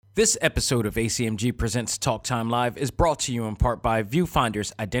This episode of A.C.M.G. Presents Talk Time Live is brought to you in part by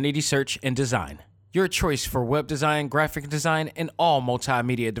Viewfinder's Identity Search and Design. Your choice for web design, graphic design, and all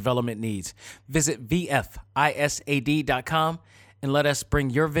multimedia development needs. Visit VFISAD.com and let us bring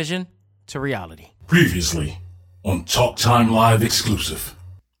your vision to reality. Previously on Talk Time Live exclusive.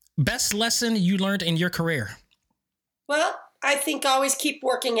 Best lesson you learned in your career? Well, I think always keep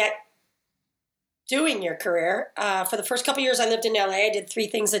working at doing your career. For the first couple of years I lived in LA, I did 3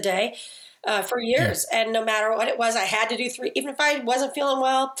 things a day for years. Yeah. And no matter what it was, I had to do 3. Even if I wasn't feeling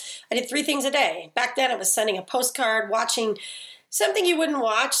well, I did 3 things a day. Back then, it was sending a postcard, watching something you wouldn't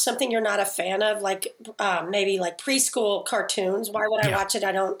watch, something you're not a fan of, like maybe like preschool cartoons. Why would I watch it?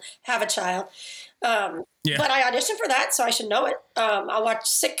 I don't have a child. But I auditioned for that, so I should know it. I'll watch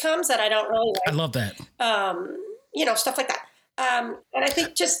sitcoms that I don't really like. I love that. Stuff like that. And I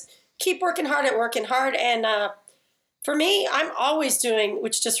think just keep working hard at working hard. And for me, I'm always doing,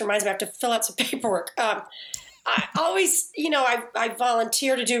 which just reminds me, I have to fill out some paperwork. I always, I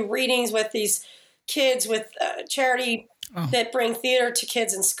volunteer to do readings with these kids with charity that bring theater to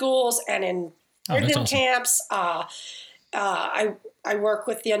kids in schools and in prison camps. I work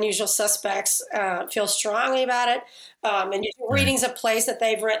with the Unusual Suspects, feel strongly about it. And you do readings of plays that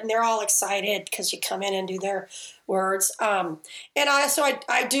they've written. They're all excited because you come in and do their words. And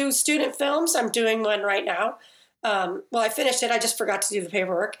I do student films. I'm doing one right now. I finished it. I just forgot to do the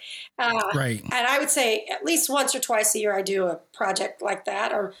paperwork. And I would say at least once or twice a year I do a project like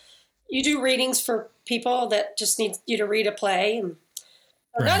that. Or you do readings for people that just need you to read a play. And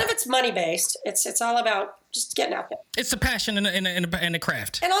none of it's money-based. It's all about just getting out there. It's a passion and a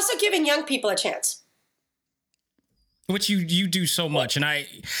craft. And also giving young people a chance. Which you do so much. And I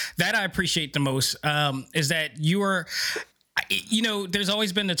appreciate the most is that you are, there's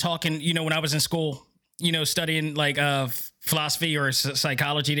always been the talk, and, when I was in school, studying like philosophy or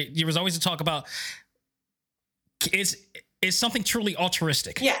psychology, there was always a talk about is something truly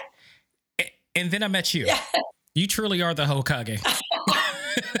altruistic. Yeah. And then I met you. Yeah. You truly are the Hokage. I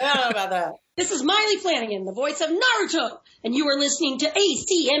don't know about that. This is Miley Flanagan, the voice of Naruto, and you are listening to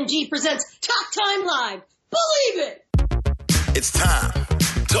A.C.M.G. Presents Talk Time Live. Believe it! It's time.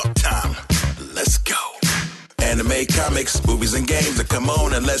 Talk time. Let's go. Anime, comics, movies, and games. That come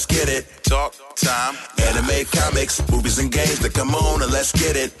on and let's get it. Talk time. Anime, comics, movies, and games. That come on and let's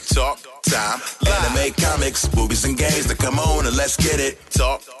get it. Talk time. Anime, comics, movies, and games. That come on and let's get it.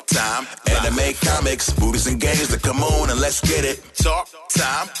 Talk time. Anime, comics, movies, and games. That come on and let's get it. Talk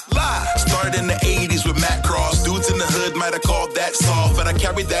time live. Started in the 80s with Matt Cross. Dudes in the hood might have called that soft, but I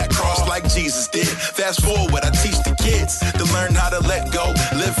carried that cross like Jesus did. Fast forward, I teach the kids to learn how to let go,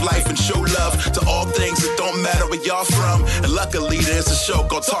 live life, and show love to all things that don't matter where y'all from. And luckily, there's a show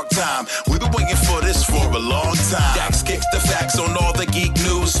called Talk Time. We've been waiting for this for a long time. Dax kicks the facts on all the geek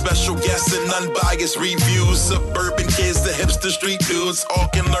news, special guests and unbiased reviews. Suburban kids, the hipster street dudes,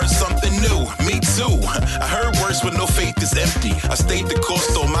 all can learn something new. Me too. I heard words when no faith is empty. I stayed the course,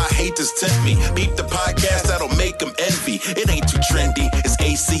 though my haters tempt me. Beat the podcast, that'll make them envy. It ain't too trendy, it's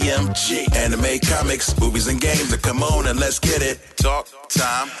A.C.M.G. Anime, comics, movies, and games. That come on and let's get it. Talk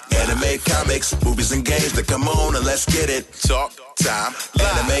time. Anime, comics, movies, and games. That come on and let's get it. Talk time.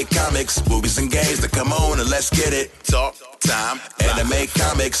 Anime, comics, movies, and games. That come on and let's get it. Talk time. Anime,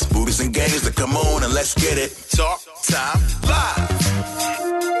 comics, movies, and games. That come on and let's get it. Talk time live.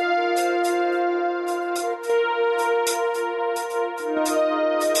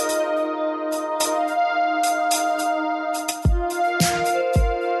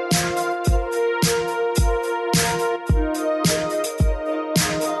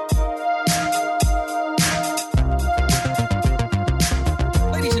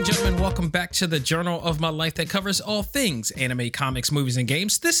 Welcome back to the journal of my life that covers all things anime, comics, movies, and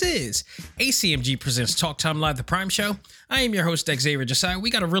games. This is A.C.M.G. Presents Talk Time Live, the Prime Show. I am your host, Xavier Josiah. We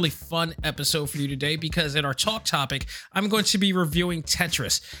got a really fun episode for you today because in our talk topic, I'm going to be reviewing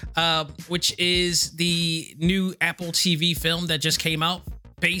Tetris, which is the new Apple TV film that just came out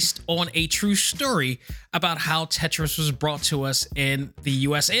based on a true story about how Tetris was brought to us in the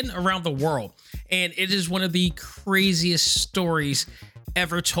US and around the world. And it is one of the craziest stories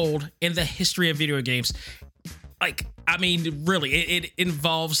ever told in the history of video games. Really, it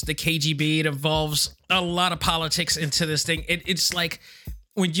involves the KGB. It involves a lot of politics into this thing. It's like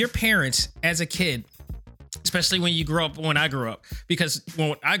when your parents, as a kid, especially when you grew up, when I grew up, because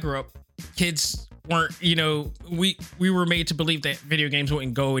when I grew up, kids weren't, we were made to believe that video games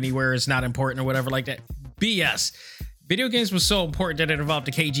wouldn't go anywhere. It's not important or whatever like that. BS. Video games was so important that it involved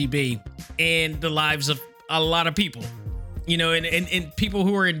the KGB and the lives of a lot of people. And people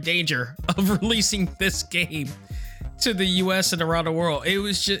who are in danger of releasing this game to the US and around the world.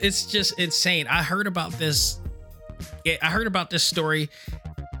 It's just insane. I heard about this story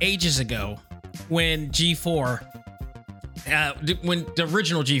ages ago when G4 when the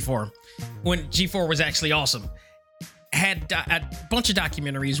original G4, when G4 was actually awesome, had a bunch of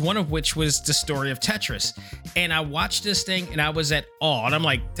documentaries, one of which was the story of Tetris. And I watched this thing and I was at awe. And I'm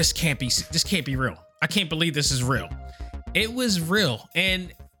like, this can't be real. I can't believe this is real. It was real.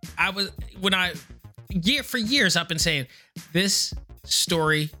 And for years I've been saying this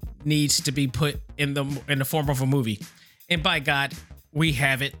story needs to be put in the form of a movie. And by God, we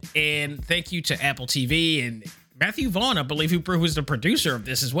have it. And thank you to Apple TV and Matthew Vaughn, I believe, who was the producer of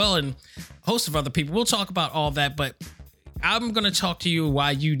this as well, and a host of other people. We'll talk about all that, but I'm going to talk to you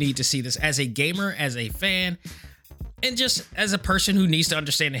why you need to see this as a gamer, as a fan, and just as a person who needs to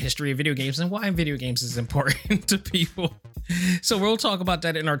understand the history of video games and why video games is important to people. So we'll talk about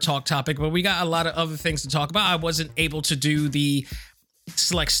that in our talk topic, but we got a lot of other things to talk about. I wasn't able to do the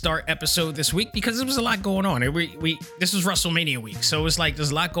Select Start episode this week because there was a lot going on. This was WrestleMania week, so it's like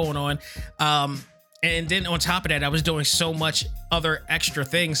there's a lot going on. And then on top of that, I was doing so much other extra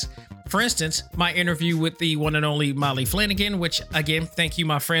things. For instance, my interview with the one and only Molly Flanagan, which again, thank you,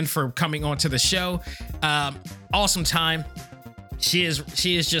 my friend, for coming on to the show. Awesome time. She is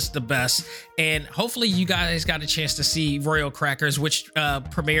just the best. And hopefully you guys got a chance to see Royal Crackers, which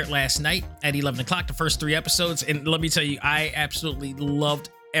premiered last night at 11 o'clock, the first 3 episodes. And let me tell you, I absolutely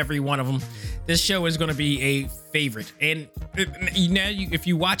loved every one of them. This show is going to be a favorite. And if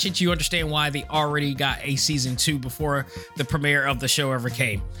you watch it, you understand why they already got a season 2 before the premiere of the show ever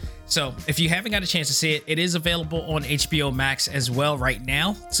came. So if you haven't got a chance to see it, it is available on HBO Max as well right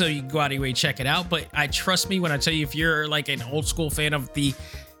now. So you can go out of your way and check it out. But trust me when I tell you, if you're like an old school fan of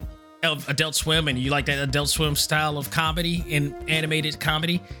Adult Swim and you like that Adult Swim style of comedy and animated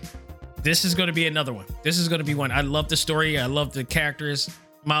comedy, this is going to be another one. This is going to be one. I love the story. I love the characters.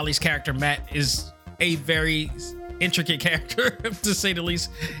 Molly's character, Matt, is a very intricate character, to say the least,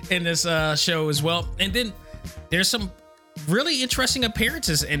 in this show as well. And then there's some really interesting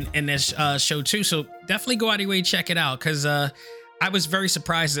appearances in this show too. So definitely go out of your way and check it out, because I was very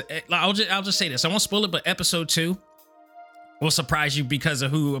surprised. I'll just say this. I won't spoil it, but episode 2 will surprise you because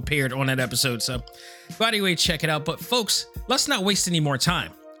of who appeared on that episode. So go out of your way and check it out. But folks, let's not waste any more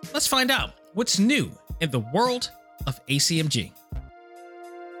time. Let's find out what's new in the world of A.C.M.G.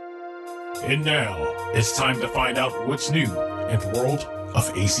 And now, it's time to find out what's new in the world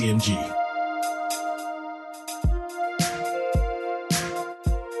of A.C.M.G.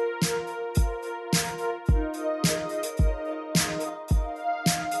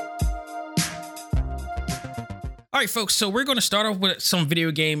 All right, folks, so we're going to start off with some video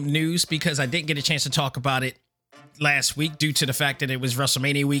game news because I didn't get a chance to talk about it last week due to the fact that it was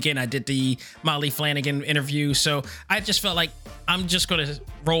WrestleMania weekend. I did the Molly Flanagan interview, so I just felt like I'm just going to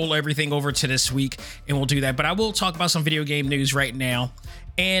roll everything over to this week, and we'll do that. But I will talk about some video game news right now.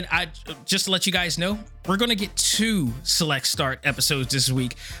 And just to let you guys know, we're going to get 2 Select Start episodes this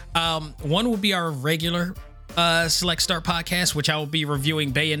week. One will be our regular Select Start podcast, which I will be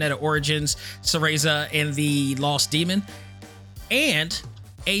reviewing Bayonetta Origins, Cereza, and the Lost Demon, and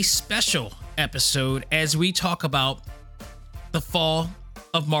a special episode as we talk about the fall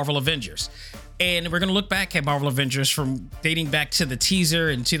of Marvel Avengers. And we're going to look back at Marvel Avengers from dating back to the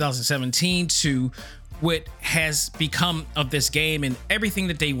teaser in 2017 to what has become of this game and everything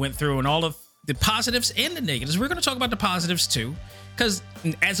that they went through and all of the positives and the negatives. We're going to talk about the positives too, because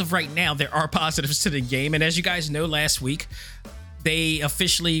as of right now, there are positives to the game. And as you guys know, last week, they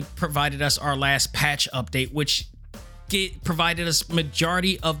officially provided us our last patch update, which provided us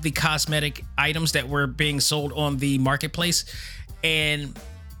majority of the cosmetic items that were being sold on the marketplace. And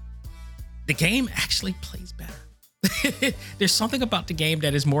the game actually plays better. There's something about the game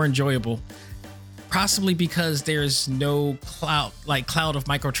that is more enjoyable, possibly because there's no cloud of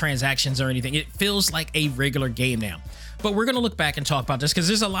microtransactions or anything. It feels like a regular game now. But we're going to look back and talk about this because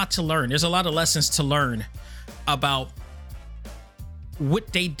there's a lot to learn. There's a lot of lessons to learn about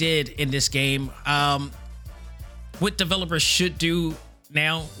what they did in this game, what developers should do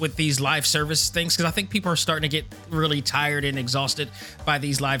now with these live service things, because I think people are starting to get really tired and exhausted by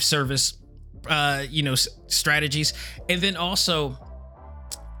these live service strategies. And then also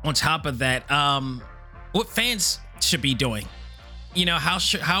on top of that, what fans should be doing,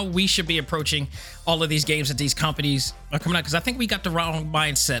 how we should be approaching all of these games that these companies are coming out, because I think we got the wrong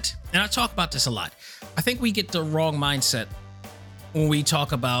mindset. And I talk about this a lot. I think we get the wrong mindset when we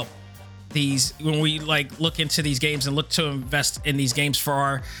talk about these, when we look into these games and look to invest in these games for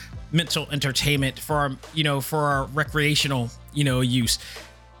our mental entertainment, for our recreational use.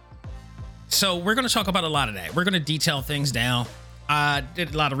 So we're going to talk about a lot of that. We're going to detail things down. I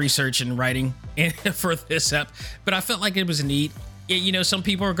did a lot of research and writing for this app, but I felt like it was a need. You know, some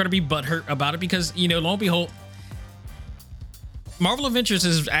people are going to be butthurt about it because, you know, lo and behold, Marvel Adventures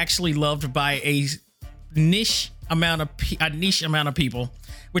is actually loved by a niche amount of people,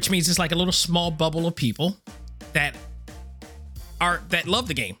 which means it's like a little small bubble of people that love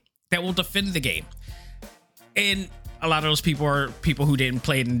the game, that will defend the game. And a lot of those people are people who didn't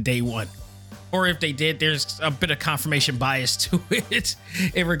play it in day one. Or if they did, there's a bit of confirmation bias to it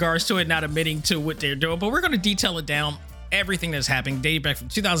in regards to it not admitting to what they're doing. But we're going to detail it down, everything that's happening, dating back from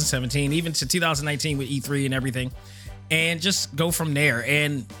 2017, even to 2019 with E3 and everything, and just go from there.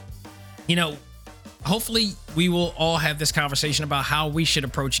 And, you know, hopefully we will all have this conversation about how we should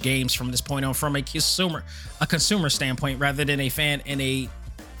approach games from this point on, from a consumer standpoint rather than a fan and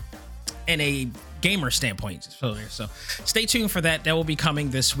a gamer standpoint. So stay tuned for that. That will be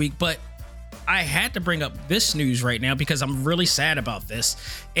coming this week. But I had to bring up this news right now because I'm really sad about this.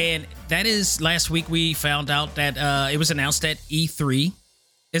 And that is, last week we found out that it was announced that E3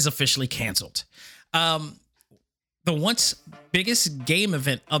 is officially canceled. The once biggest game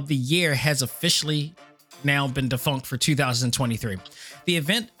event of the year has officially now been defunct for 2023. The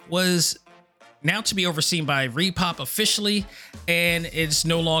event was now to be overseen by ReedPop officially, and it's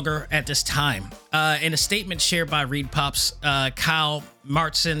no longer at this time. In a statement shared by ReedPop's Kyle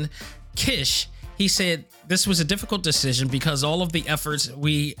Martin Kish, he said this was a difficult decision because all of the efforts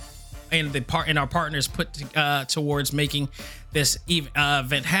we and our partners put towards making this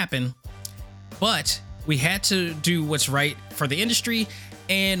event happen, but we had to do what's right for the industry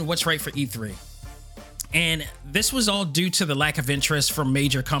and what's right for E3. And this was all due to the lack of interest from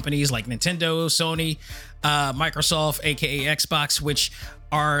major companies like Nintendo, Sony, Microsoft, aka Xbox, which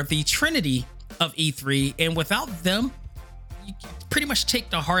are the trinity of E3. And without them, you pretty much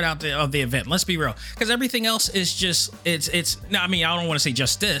take the heart out of the event. Let's be real, because everything else is just it's. No, I mean, I don't want to say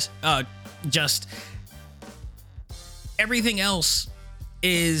just this. Just everything else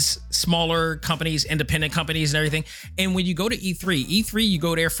is smaller companies, independent companies and everything. And when you go to E3, you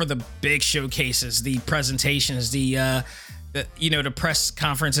go there for the big showcases, the presentations, the press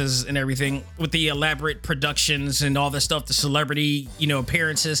conferences and everything with the elaborate productions and all this stuff, the celebrity,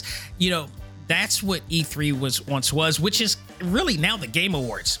 appearances, that's what E3 was, which is really now the Game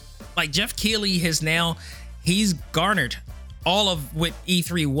Awards. Like Jeff Keighley he's garnered all of what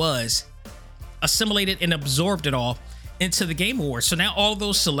E3 was, assimilated and absorbed it all into the Game Awards. So now all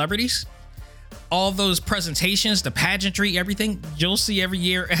those celebrities, all those presentations, the pageantry, everything, you'll see every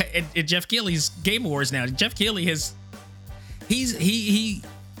year at Jeff Keighley's Game Awards now. Jeff Keighley he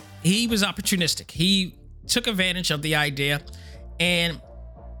was opportunistic. He took advantage of the idea and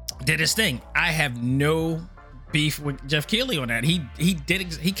did his thing. I have no beef with Jeff Keighley on that. He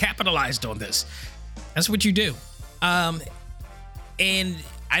capitalized on this. That's what you do. And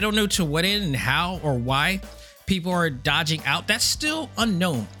I don't know to what end and how or why people are dodging out. That's still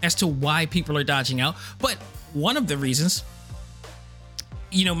unknown as to why people are dodging out. But one of the reasons,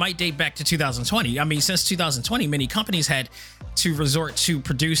 might date back to 2020. I mean, since 2020, many companies had to resort to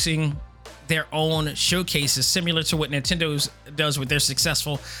producing their own showcases, similar to what Nintendo does with their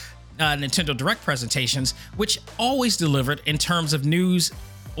successful Nintendo Direct presentations, which always delivered in terms of news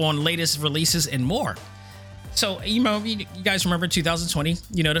on latest releases and more. So, you guys remember 2020,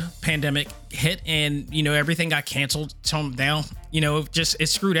 the pandemic hit and, everything got canceled, toned down, it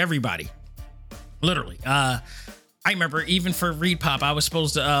screwed everybody. Literally. I remember even for ReedPop, I was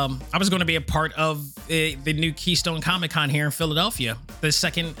going to be a part of the new Keystone Comic Con here in Philadelphia.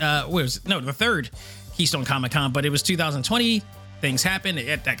 The third Keystone Comic Con, but it was 2020. Things happened.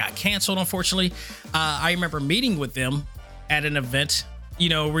 That got canceled, unfortunately. I remember meeting with them at an event. We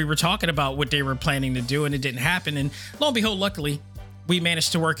were talking about what they were planning to do and it didn't happen. And lo and behold, luckily, we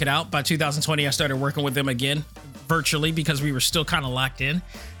managed to work it out. By 2020, I started working with them again virtually because we were still kind of locked in.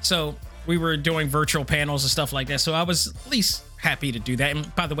 So we were doing virtual panels and stuff like that. So I was at least happy to do that.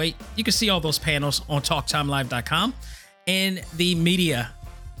 And by the way, you can see all those panels on talktimelive.com in the media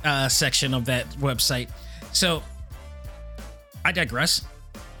section of that website. So I digress.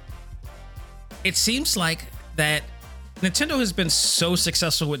 It seems like that Nintendo has been so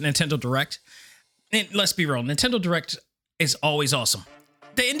successful with Nintendo Direct. And let's be real, Nintendo Direct is always awesome.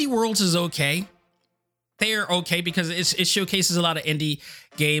 The Indie Worlds is okay. They are okay because it showcases a lot of indie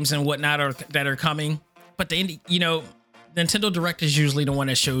games and whatnot that are coming. But the indie, Nintendo Direct is usually the one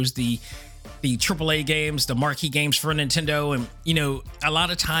that shows the AAA games, the marquee games for Nintendo. And, a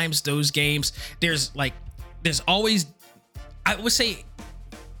lot of times those games, there's always, I would say,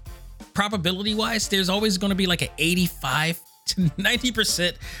 probability wise, there's always going to be like an 85 to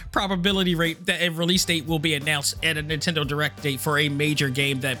 90% probability rate that a release date will be announced at a Nintendo Direct date for a major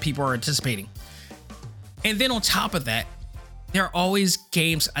game that people are anticipating. And then on top of that, there are always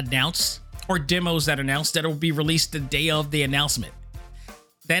games announced or demos that are announced that will be released the day of the announcement.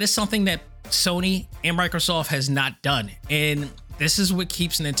 That is something that Sony and Microsoft has not done. And this is what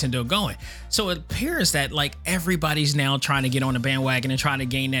keeps Nintendo going. So it appears that like everybody's now trying to get on the bandwagon and trying to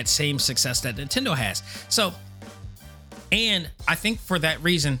gain that same success that Nintendo has. So, and I think for that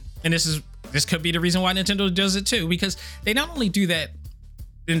reason, and this could be the reason why Nintendo does it too, because they not only do that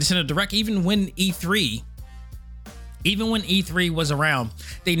in Nintendo Direct, even when E3 was around,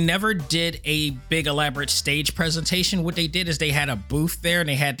 they never did a big elaborate stage presentation. What they did is they had a booth there and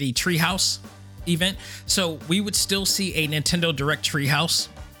they had the Treehouse event. So we would still see a Nintendo Direct Treehouse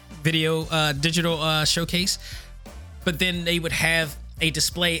video, digital showcase, but then they would have a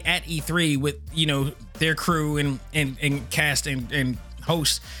display at E3 with, you know, their crew and cast and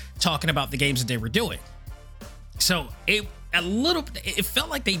hosts talking about the games that they were doing. So it felt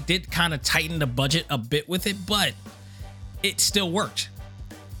like they did kind of tighten the budget a bit with it, but it still worked.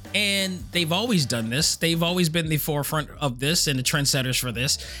 And they've always done this. They've always been the forefront of this and the trendsetters for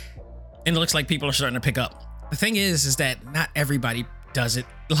this. And it looks like people are starting to pick up. The thing is that not everybody does it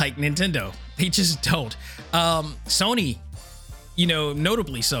like Nintendo. They just don't. Sony, you know,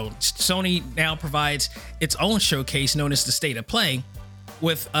 notably so. Sony now provides its own showcase known as the State of Play,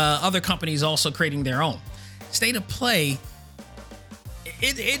 with other companies also creating their own. State of Play,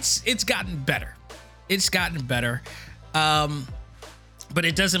 it's gotten better. It's gotten better. But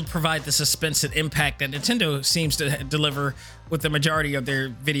it doesn't provide the suspense and impact that Nintendo seems to deliver with the majority of their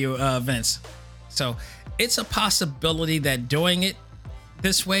video events. So it's a possibility that doing it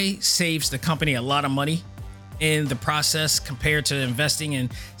this way saves the company a lot of money in the process compared to investing in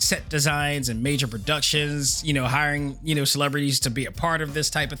set designs and major productions, you know, hiring, you know, celebrities to be a part of this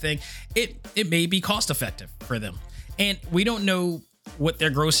type of thing. It may be cost effective for them. And we don't know what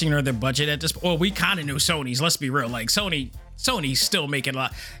they're grossing or their budget at this point. Well, we kind of know Sony's, let's be real. Like Sony's still making a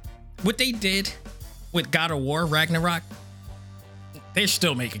lot. What they did with God of War Ragnarok, they're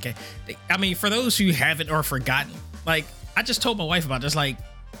still making game. I mean, for those who haven't or forgotten, like I just told my wife about this, like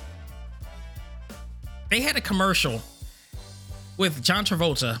they had a commercial with John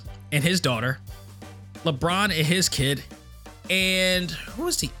Travolta and his daughter, LeBron and his kid, and who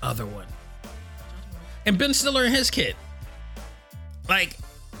was the other one? And Ben Stiller and his kid. Like,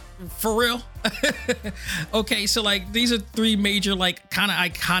 for real? Okay, so like these are three major, like kind of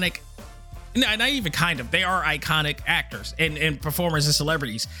iconic, not even kind of, they are iconic actors and performers and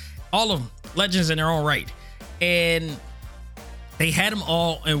celebrities. All of them legends in their own right. And they had them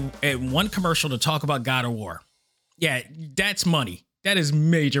all in one commercial to talk about God of War. Yeah, that's money. That is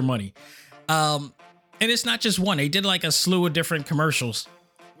major money. And it's not just one. They did like a slew of different commercials.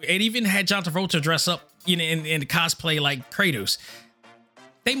 It even had John Travolta dress up, you know, in cosplay like Kratos.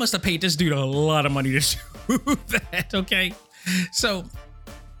 They must have paid this dude a lot of money to do that, okay? So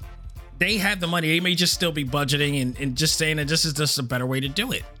they have the money. They may just still be budgeting and just saying that this is just a better way to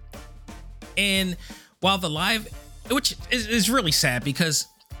do it. And while the live, which is really sad because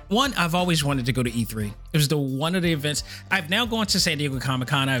one, I've always wanted to go to E3. It was one of the events. I've now gone to San Diego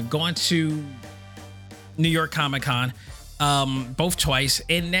Comic-Con. I've gone to New York Comic-Con, both twice.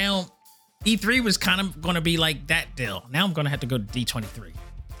 And now E3 was kind of going to be like that deal. Now I'm going to have to go to D23.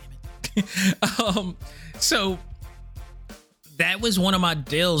 So that was one of my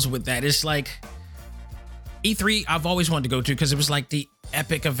deals with that. It's like E3 I've always wanted to go to because it was like the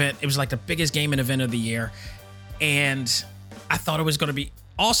epic event. It was like the biggest gaming event of the year. And I thought it was going to be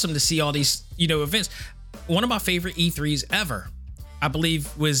awesome to see all these, you know, events. One of my favorite E3s ever, I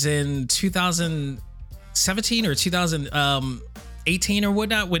believe, was in 2017 or 2018 or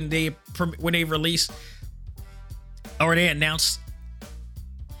whatnot when they released or they announced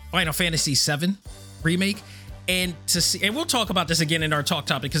Final Fantasy VII Remake. And to see, and we'll talk about this again in our talk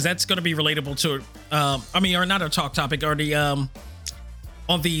topic because that's going to be relatable to, or not our talk topic, or the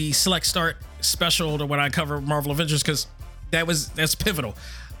on the Select Start special to when I cover Marvel Avengers, because that's pivotal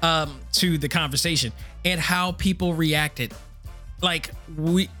to the conversation and how people reacted. Like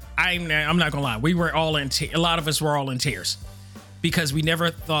I'm not gonna lie, we were all a lot of us were all in tears because we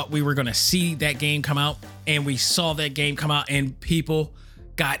never thought we were gonna see that game come out, and we saw that game come out, and people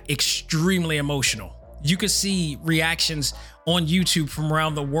got extremely emotional. You could see reactions on YouTube from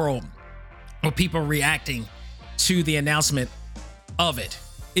around the world of people reacting to the announcement of it.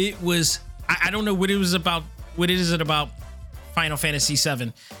 It was, I don't know what it was about. What is it about Final Fantasy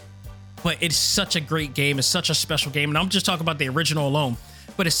VII? But it's such a great game. It's such a special game. And I'm just talking about the original alone,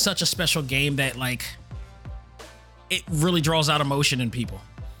 but it's such a special game that like, it really draws out emotion in people.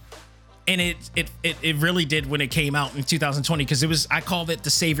 And it really did when it came out in 2020, because I called it the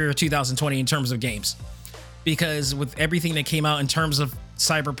savior of 2020 in terms of games. Because with everything that came out in terms of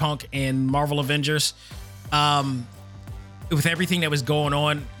Cyberpunk and Marvel Avengers, with everything that was going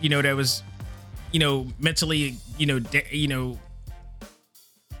on, that was, mentally,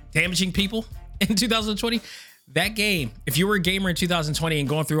 damaging people in 2020. That game, if you were a gamer in 2020 and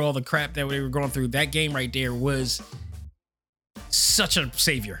going through all the crap that we were going through, that game right there was such a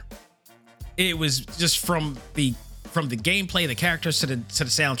savior. It was just from the gameplay, the characters to the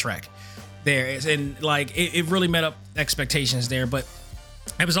soundtrack there, and like it really met up expectations there. But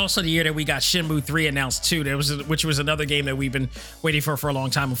it was also the year that we got Shenmue 3 announced too. Which was another game that we've been waiting for a long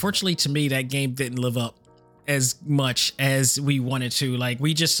time. Unfortunately, to me, that game didn't live up as much as we wanted to. Like,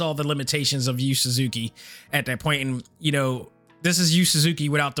 we just saw the limitations of Yu Suzuki at that point, and this is Yu Suzuki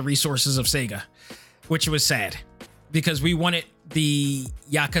without the resources of Sega, which was sad, because we wanted the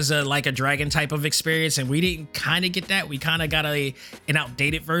Yakuza Like a Dragon type of experience, and we didn't kind of get that. We kind of got an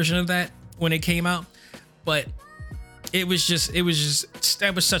outdated version of that when it came out, but that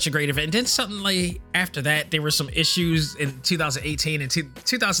was such a great event. And then suddenly after that, there were some issues in 2018, and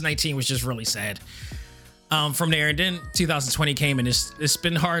 2019 was just really sad. From there, and then 2020 came, and it's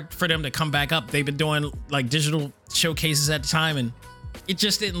been hard for them to come back up. They've been doing like digital showcases at the time, and it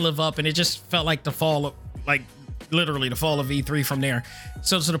just didn't live up, and it just felt like literally the fall of E3 from there.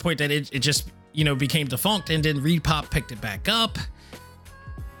 So to the point that it just became defunct, and then Repop picked it back up,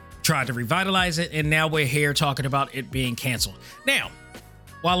 tried to revitalize it, and now we're here talking about it being canceled. Now,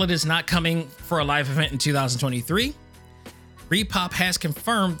 while it is not coming for a live event in 2023, Repop has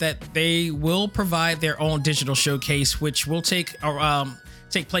confirmed that they will provide their own digital showcase, which will take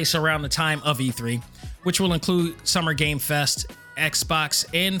place around the time of E3, which will include Summer Game Fest, Xbox,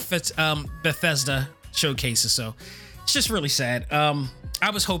 and Bethesda showcases. So it's just really sad. I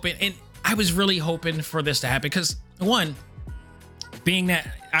was really hoping for this to happen, because one, being that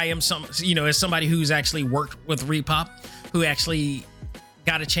I am as somebody who's actually worked with Repop, who actually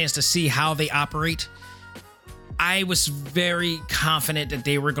got a chance to see how they operate, I was very confident that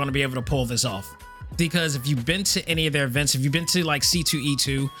they were going to be able to pull this off. Because if you've been to any of their events, if you've been to like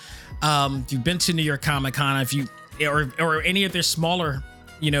C2E2, if you've been to New York Comic Con, or any of their smaller,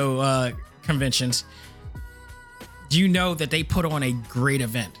 conventions, you know that they put on a great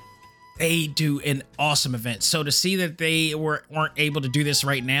event. They do an awesome event. So to see that they weren't able to do this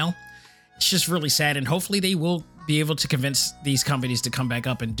right now, it's just really sad. And hopefully they will be able to convince these companies to come back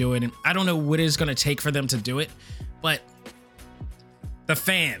up and do it. And I don't know what it's going to take for them to do it, but the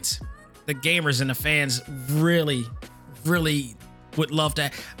fans, the gamers and the fans really, really would love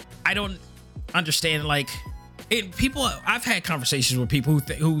that. I don't understand, I've had conversations with people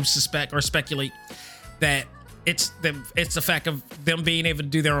who suspect or speculate that it's the fact of them being able to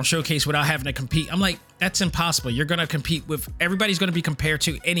do their own showcase without having to compete. I'm like, that's impossible. You're going to compete with, everybody's going to be compared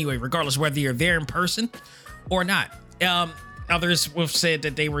to anyway, regardless whether you're there in person or not. Others have said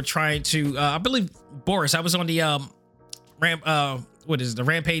that they were trying to, I believe Boris, I was on the the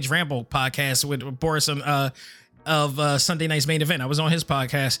Rampage Ramble podcast with Boris of Sunday Night's Main Event. I was on his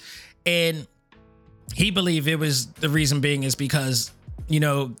podcast, and he believed it was, the reason being is because,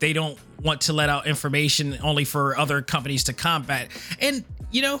 they don't want to let out information only for other companies to combat. And,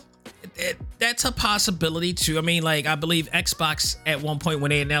 that's a possibility too. I mean, I believe Xbox at one point, when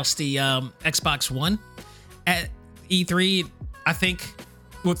they announced the Xbox One at E3, I think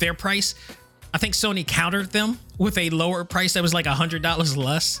with their price, I think Sony countered them with a lower price that was like $100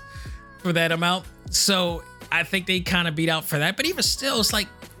 less for that amount. So I think they kind of beat out for that. But even still, it's like,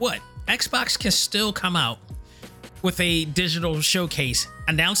 what? Xbox can still come out with a digital showcase,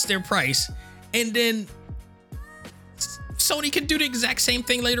 announce their price, and then Sony can do the exact same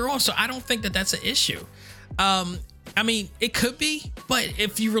thing later on. So I don't think that that's an issue. I mean, it could be, but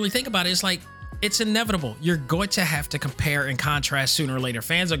if you really think about it, it's like, it's inevitable. You're going to have to compare and contrast sooner or later.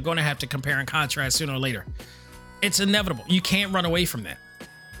 Fans are going to have to compare and contrast sooner or later. It's inevitable. You can't run away from that.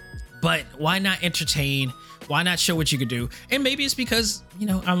 But why not entertain? Why not show what you could do? And maybe it's because,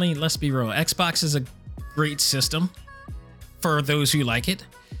 let's be real. Xbox is a great system for those who like it,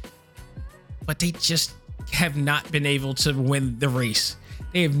 but they just have not been able to win the race.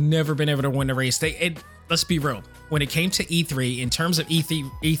 They have never been able to win the race. Let's be real. When it came to E3, in terms of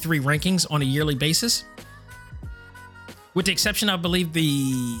E3 rankings on a yearly basis, with the exception, I believe,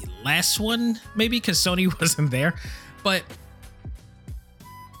 the last one, maybe because Sony wasn't there, but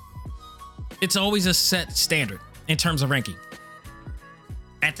it's always a set standard in terms of ranking.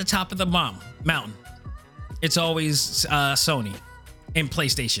 At the top of the mountain, it's always Sony and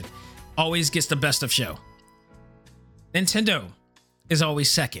PlayStation. Always gets the best of show. Nintendo is always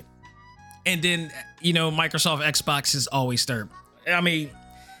second. And then, Microsoft Xbox is always third. I mean,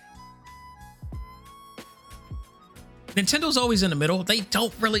 Nintendo's always in the middle. They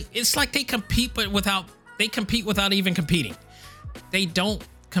don't really, it's like they compete without even competing. They don't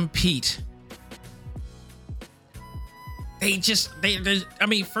compete. First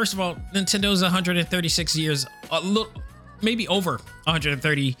of all, Nintendo's 136 years, maybe over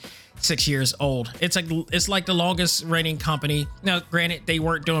 136 years old. It's like the longest reigning company. Now, granted, they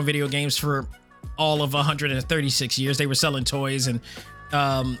weren't doing video games for all of 136 years. They were selling toys and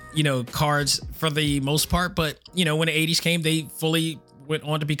cards for the most part. But when the 80s came, they fully went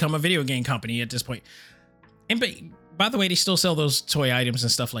on to become a video game company at this point. And by the way, they still sell those toy items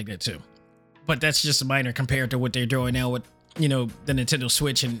and stuff like that too. But that's just minor compared to what they're doing now with the Nintendo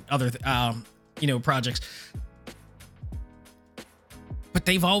Switch and other projects. But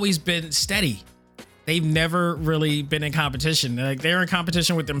they've always been steady. They've never really been in competition. Like, they're in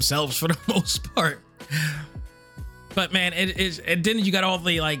competition with themselves for the most part. But man, it is. And then you got all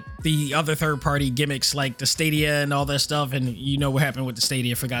the other third party gimmicks like the Stadia and all that stuff. And what happened with the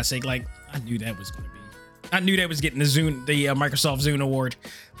Stadia, for God's sake. Like, I knew that was getting the Microsoft Zune Award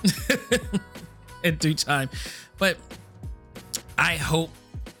in due time. But I hope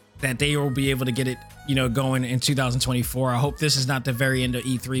that they will be able to get it going in 2024. I hope this is not the very end of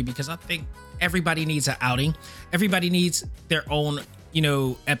E3, because I think everybody needs an outing. Everybody needs their own,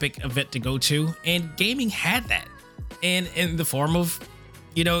 epic event to go to. And gaming had that in the form of,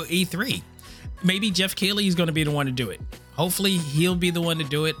 E3. Maybe Jeff Keighley is going to be the one to do it. Hopefully he'll be the one to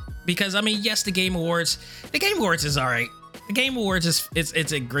do it, because yes, the Game Awards is all right. The Game Awards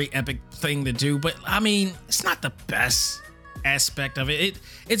it's a great epic thing to do, but it's not the best aspect of it.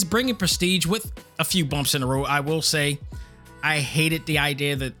 It's bringing prestige with a few bumps in the road. I will say I hated the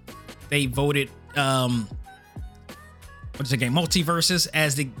idea that they voted Multiverses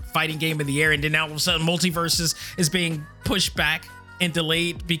as the fighting game of the year, and then all of a sudden Multiverses is being pushed back and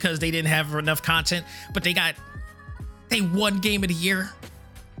delayed because they didn't have enough content. But they won game of the year.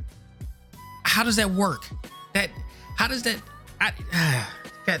 How does that work? I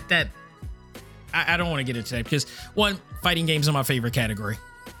don't want to get into that, because one, fighting games are my favorite category.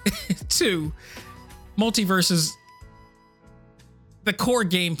 Two, Multiverses, the core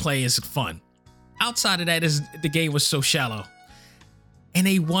gameplay is fun. Outside of that, the game was so shallow. And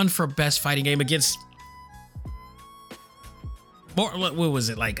they won for best fighting game against, what was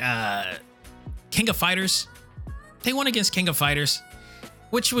it, like King of Fighters? They won against King of Fighters,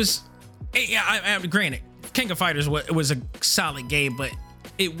 which was, granted, King of Fighters was a solid game, but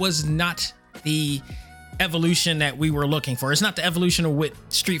it was not the evolution that we were looking for. It's not the evolution of what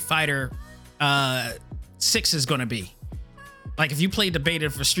Street Fighter 6 is going to be. Like, if you played the beta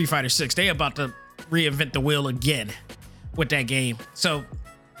for Street Fighter 6, they about to reinvent the wheel again with that game. So,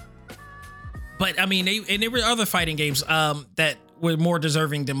 but there were other fighting games that were more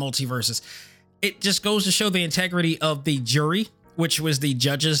deserving than Multiverses. It just goes to show the integrity of the jury, which was the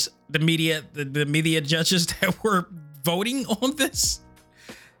judges, the media judges that were voting on this.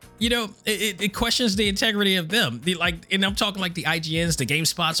 It questions the integrity of them. And I'm talking like the IGNs, the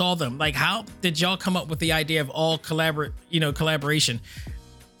GameSpots, all of them. Like, how did y'all come up with the idea of all collaboration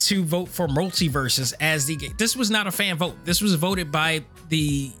to vote for Multiverses as the game? This was not a fan vote. This was voted by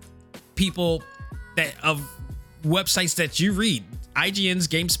the people of websites that you read. IGNs,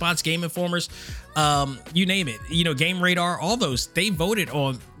 GameSpots, Game Informers, you name it. Game Radar, all those. They voted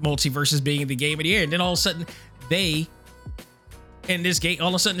on Multiverses being the game of the year. And then all of a sudden,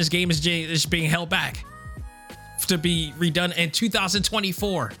 this game is being held back to be redone in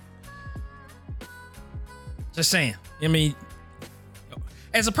 2024. Just saying.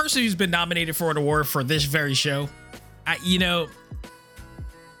 As a person who's been nominated for an award for this very show,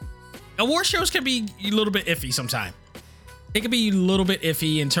 award shows can be a little bit iffy sometimes. It can be a little bit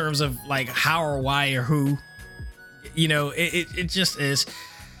iffy in terms of like how or why or who. It just is.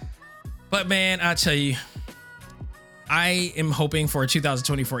 But man, I tell you, I am hoping for a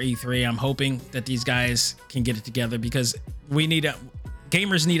 2024 E3. I'm hoping that these guys can get it together, because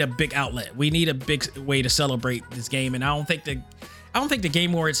gamers need a big outlet. We need a big way to celebrate this game, and I don't think the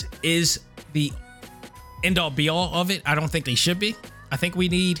Game Awards is the end all be all of it. I don't think they should be. I think we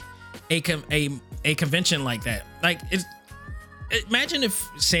need a convention like that. Imagine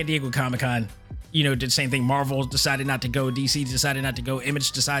if San Diego Comic-Con, did the same thing. Marvel decided not to go. DC decided not to go.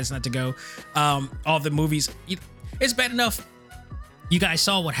 Image decides not to go. All the movies. It's bad enough. You guys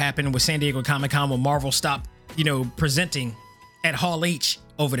saw what happened with San Diego Comic-Con when Marvel stopped, presenting at Hall H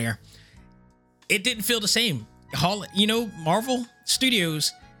over there. It didn't feel the same. Marvel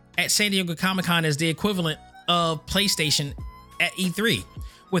Studios at San Diego Comic-Con is the equivalent of PlayStation at E3.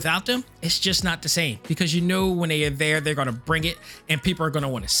 Without them, it's just not the same, because you know when they are there, they're going to bring it and people are going to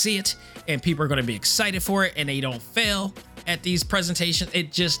want to see it and people are going to be excited for it, and they don't fail at these presentations.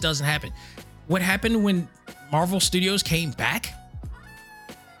 It just doesn't happen. What happened when Marvel Studios came back?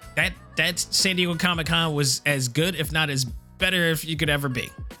 That San Diego Comic-Con was as good, if not as better if you could ever be.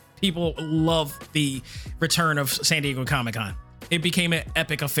 People love the return of San Diego Comic-Con. It became an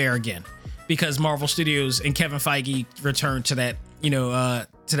epic affair again because Marvel Studios and Kevin Feige returned to that,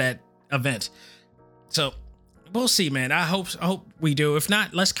 to that event. So we'll see, man. I hope we do. If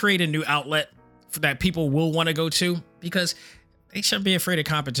not, let's create a new outlet that people will want to go to, because they shouldn't be afraid of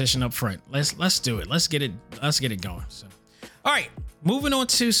competition up front. Let's do it. Let's get it going. So, all right, moving on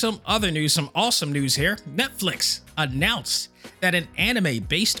to some other news, some awesome news here. Netflix announced that an anime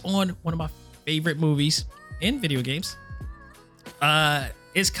based on one of my favorite movies in video games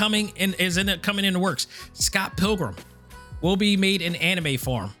is coming in the works. Scott Pilgrim will be made in anime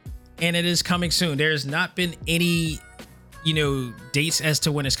form, and it is coming soon. There has not been any, dates as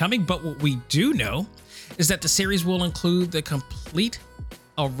to when it's coming, but what we do know is that the series will include the complete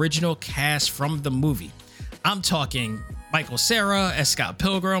original cast from the movie. I'm talking Michael Cera as Scott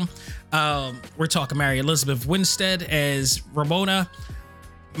Pilgrim. We're talking Mary Elizabeth Winstead as Ramona.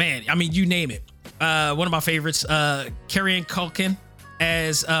 Man, I mean, you name it. One of my favorites, Kieran Culkin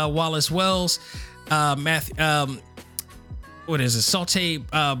as Wallace Wells. Saute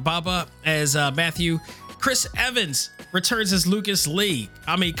Baba as Matthew. Chris Evans returns as Lucas Lee.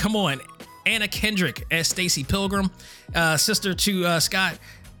 I mean, come on. Anna Kendrick as Stacy Pilgrim, sister to Scott.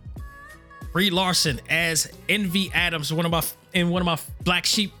 Brie Larson as Envy Adams, one of my Black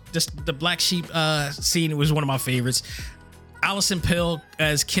Sheep. Just the Black Sheep scene was one of my favorites. Allison Pill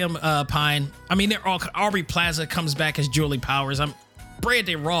as Kim Pine. I mean, they're all. Aubrey Plaza comes back as Julie Powers.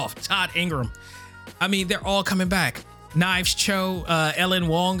 Brandon Roth, Todd Ingram. I mean, they're all coming back. Knives Cho, Ellen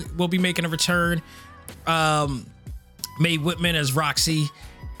Wong will be making a return. Mae Whitman as Roxy.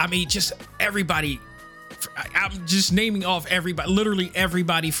 I mean, just everybody. I'm just naming off everybody. Literally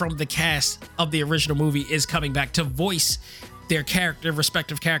everybody from the cast of the original movie is coming back to voice their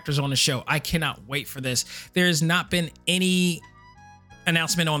respective characters on the show. I cannot wait for this. There has not been any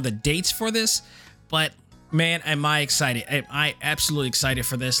announcement on the dates for this, but man, am I excited. Am I absolutely excited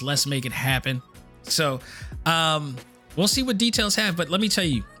for this. Let's make it happen. So, we'll see what details have, but let me tell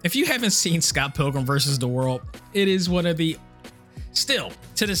you, if you haven't seen Scott Pilgrim versus the World, it is one of the, still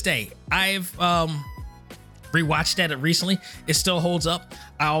to this day, I've rewatched that recently. It still holds up.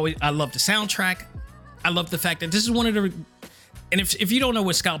 I love the soundtrack. I love the fact that this is one of the, and if you don't know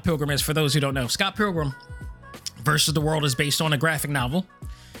what Scott Pilgrim is, for those who don't know, Scott Pilgrim versus the World is based on a graphic novel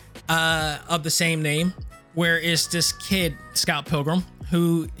of the same name, where it's this kid, Scott Pilgrim,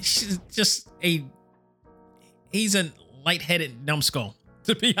 who he's a lightheaded numbskull,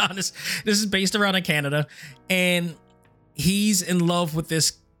 to be honest. This is based around in Canada, and he's in love with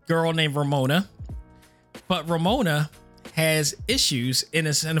this girl named Ramona, but Ramona has issues in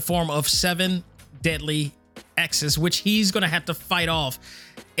the form of 7 deadly exes, which he's gonna have to fight off,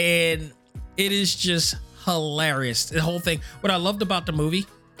 and it is just hilarious. The whole thing. What I loved about the movie,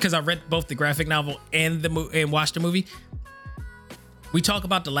 because I read both the graphic novel and watched the movie. We talk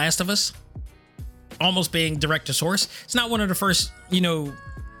about The Last of Us almost being direct to source. It's not one of the first,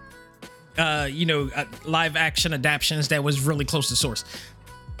 live action adaptions that was really close to source.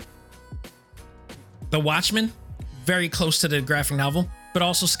 The Watchmen, very close to the graphic novel, but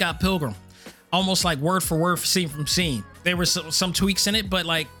also Scott Pilgrim, almost like word for word, scene from scene. There were some tweaks in it, but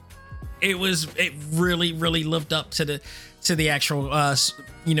like it really lived up to the actual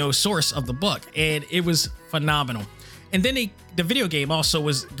source of the book, and it was phenomenal. And then the video game also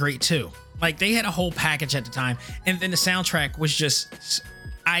was great too. Like, they had a whole package at the time, and then the soundtrack was just,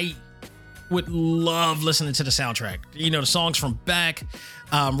 I would love listening to the soundtrack. The songs from Beck,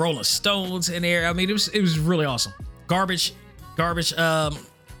 Rolling Stones in there. I mean, it was really awesome. Garbage.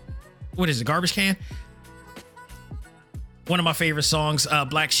 What is it? Garbage Can. One of my favorite songs.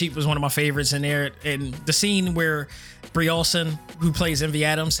 Black Sheep was one of my favorites in there, and the scene where Brie Olson, who plays Envy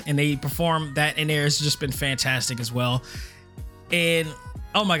Adams, and they perform that in there has just been fantastic as well. And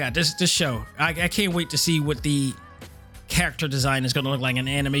oh my god, this show, I can't wait to see what the character design is going to look like and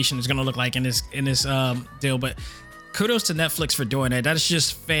the animation is going to look like in this deal. But kudos to Netflix for doing that. That is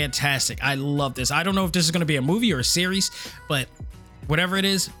just fantastic. I love this. I don't know if this is going to be a movie or a series, but whatever it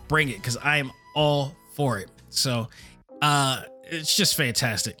is, bring it, because I am all for it. So it's just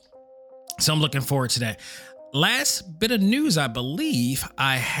fantastic. So I'm looking forward to that. Last bit of news I believe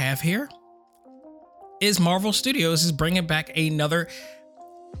I have here is Marvel Studios is bringing back another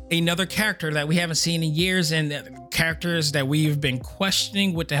another character that we haven't seen in years, and characters that we've been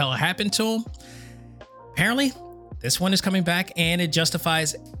questioning what the hell happened to him. Apparently, this one is coming back, and it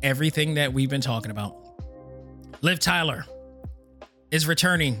justifies everything that we've been talking about. Liv Tyler is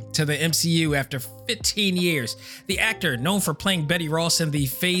returning to the MCU after 15 years. The actor, known for playing Betty Ross in the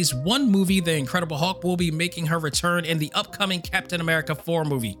Phase 1 movie, The Incredible Hulk, will be making her return in the upcoming Captain America 4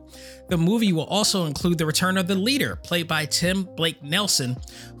 movie. The movie will also include the return of the leader, played by Tim Blake Nelson,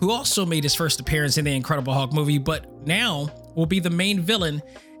 who also made his first appearance in the Incredible Hulk movie, but now will be the main villain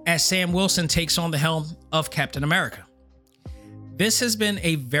as Sam Wilson takes on the helm of Captain America. This has been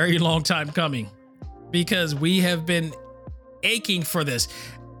a very long time coming, because we have been aching for this.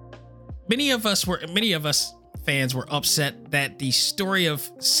 Many of us fans were upset that the story of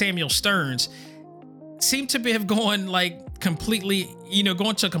Samuel Stearns seemed to have gone like completely,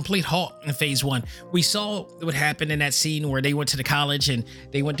 going to a complete halt in Phase 1. We saw what happened in that scene where they went to the college and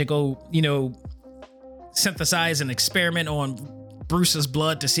they went to go, synthesize an experiment on Bruce's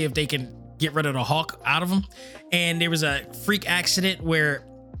blood to see if they can get rid of the Hulk out of him. And there was a freak accident where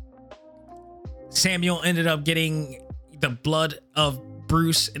Samuel ended up getting the blood of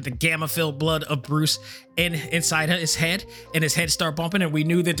Bruce, the gamma-filled blood of Bruce, inside his head, and his head started bumping, and we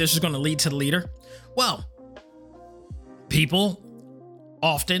knew that this was going to lead to the leader. Well, people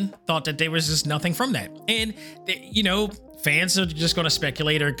often thought that there was just nothing from that. And, fans are just going to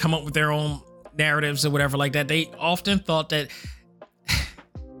speculate or come up with their own narratives or whatever like that. They often thought that...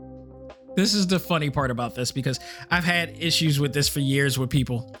 This is the funny part about this, because I've had issues with this for years with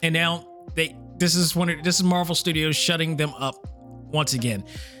people, and now this is Marvel Studios shutting them up once again.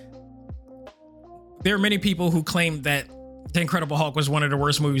 There are many people who claim that The Incredible Hulk was one of the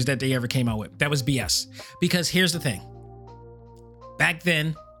worst movies that they ever came out with. That was BS. Because here's the thing. Back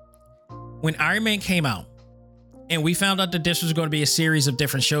then, when Iron Man came out, and we found out that this was going to be a series of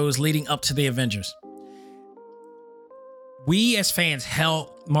different shows leading up to the Avengers, we as fans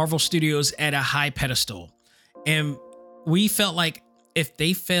held Marvel Studios at a high pedestal. And we felt like if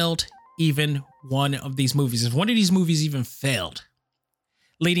they failed even one of these movies, if one of these movies even failed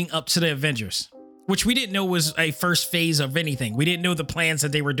leading up to the Avengers, which we didn't know was a first phase of anything. We didn't know the plans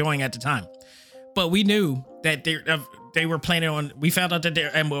that they were doing at the time, but we knew that they were planning on, we found out that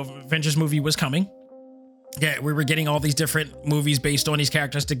their Avengers movie was coming. Yeah, we were getting all these different movies based on these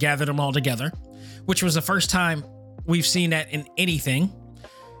characters to gather them all together, which was the first time we've seen that in anything.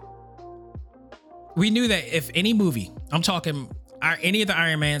 We knew that if any movie, I'm talking any of the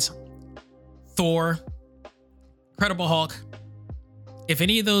Iron Mans, Thor, Incredible Hulk, if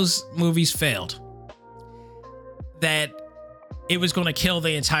any of those movies failed, that it was going to kill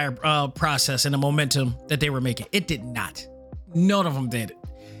the entire process and the momentum that they were making. It did not. None of them did.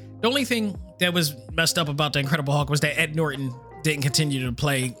 The only thing that was messed up about The Incredible Hulk was that Ed Norton didn't continue to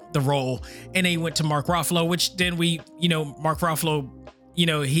play the role, and they went to Mark Ruffalo, which then Mark Ruffalo,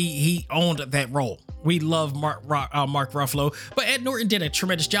 he owned that role. We love Mark Ruffalo, but Ed Norton did a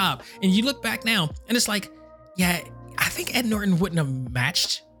tremendous job. And you look back now, and it's like, yeah, I think Ed Norton wouldn't have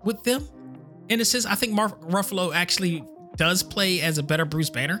matched with them. In a sense, I think Mark Ruffalo actually does play as a better Bruce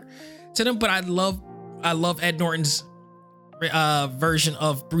Banner to them. But I love Ed Norton's version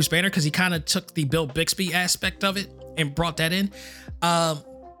of Bruce Banner, because he kind of took the Bill Bixby aspect of it and brought that in. But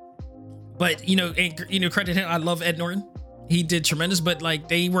credit him. I love Ed Norton. He did tremendous, but like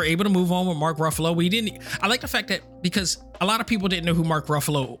they were able to move on with Mark Ruffalo. I like the fact that, because a lot of people didn't know who Mark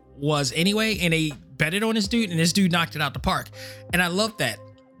Ruffalo was anyway, and they betted on this dude, and this dude knocked it out the park. And I love that,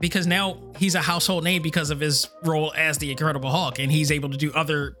 because now he's a household name because of his role as the Incredible Hulk, and he's able to do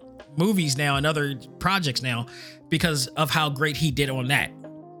other movies now and other projects now because of how great he did on that.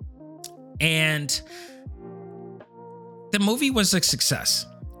 And the movie was a success,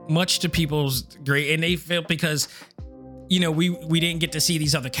 much to people's great, and they felt because we didn't get to see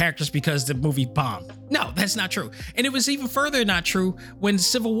these other characters because the movie bombed. No, that's not true. And it was even further not true when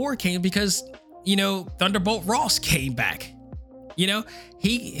Civil War came, because Thunderbolt Ross came back.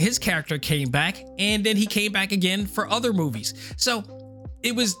 His character came back, and then he came back again for other movies. So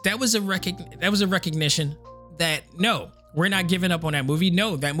that was a recognition that, no, we're not giving up on that movie.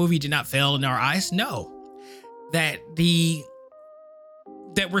 No, that movie did not fail in our eyes. No, that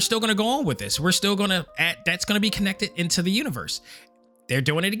we're still going to go on with this. We're still going to, that's going to be connected into the universe. They're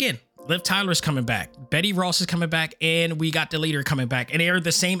doing it again. Liv Tyler's coming back. Betty Ross is coming back, and we got the leader coming back, and they are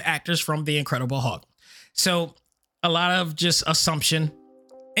the same actors from The Incredible Hulk. So a lot of just assumption.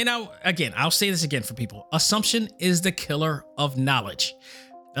 And I'll say this again for people. Assumption is the killer of knowledge.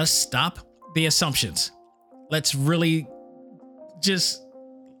 Let's stop the assumptions. Let's really just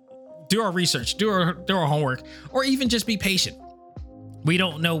do our research, do our homework, or even just be patient. We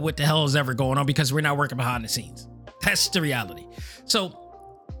don't know what the hell is ever going on because we're not working behind the scenes. That's the reality. So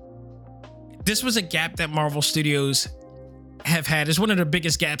this was a gap that Marvel Studios have had. It's one of the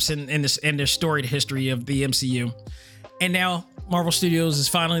biggest gaps in their storied history of the MCU. And now Marvel Studios is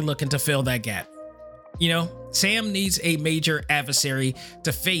finally looking to fill that gap. You know, Sam needs a major adversary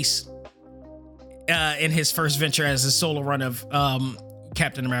to face in his first venture as a solo run of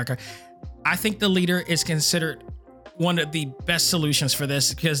Captain America. I think the leader is considered one of the best solutions for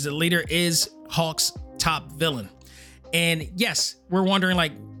this because the leader is Hulk's top villain. And yes, we're wondering,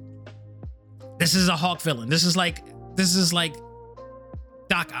 like, this is a Hulk villain. This is like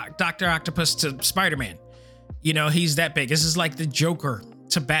Dr. Octopus to Spider-Man. You know, he's that big. This is like the Joker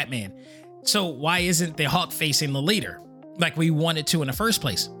to Batman. So why isn't the Hulk facing the leader like we wanted to in the first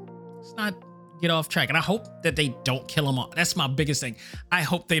place? Let's not get off track. And I hope that they don't kill him off. That's my biggest thing. I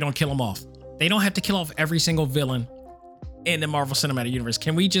hope they don't kill him off. They don't have to kill off every single villain in the Marvel Cinematic Universe.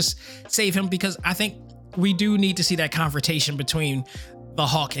 Can we just save him? Because I think we do need to see that confrontation between the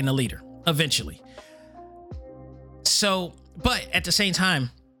Hulk and the leader eventually. So, but at the same time,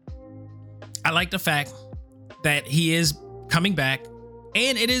 I like the fact that he is coming back,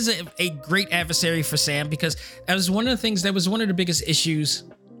 and it is a great adversary for Sam, because that was one of the things that was one of the biggest issues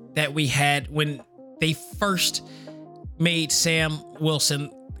that we had when they first made Sam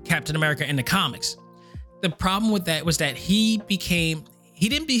Wilson Captain America in the comics. The problem with that was that he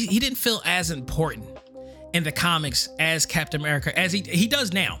didn't feel as important in the comics as Captain America as he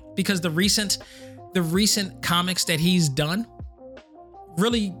does now, because the recent comics that he's done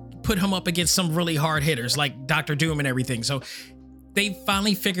really put him up against some really hard hitters like Doctor Doom and everything. So they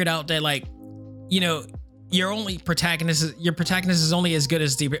finally figured out that, like, you know, your protagonist is only as good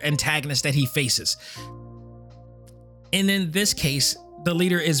as the antagonist that he faces. And in this case, the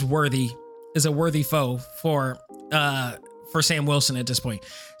leader is a worthy foe for Sam Wilson at this point.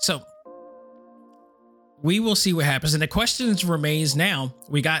 So we will see what happens. And the question remains now.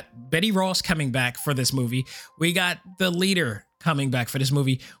 We got Betty Ross coming back for this movie. We got the leader coming back for this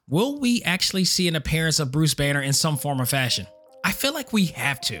movie. Will we actually see an appearance of Bruce Banner in some form or fashion? I feel like we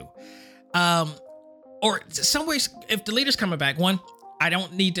have to. Or some ways, if the leader's coming back, I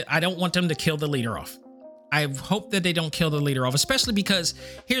don't want them to kill the leader off. I hope that they don't kill the leader off, especially because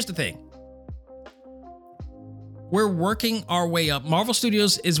here's the thing. We're working our way up. Marvel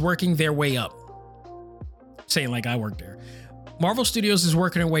Studios is working their way up. Saying like I worked there. Marvel Studios is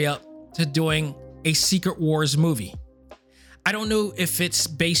working their way up to doing a Secret Wars movie. I don't know if it's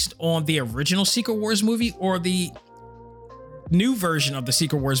based on the original Secret Wars movie or the new version of the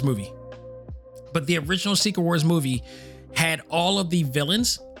Secret Wars movie. But the original Secret Wars movie had all of the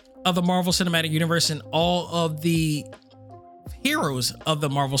villains of the Marvel Cinematic Universe and all of the heroes of the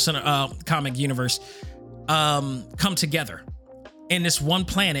Marvel comic universe come together in this one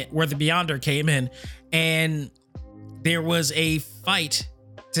planet where the Beyonder came in, and there was a fight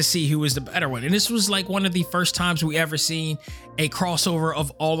to see who was the better one. And this was like one of the first times we ever seen a crossover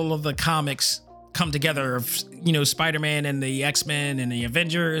of all of the comics come together, of, you know, Spider-Man and the X-Men and the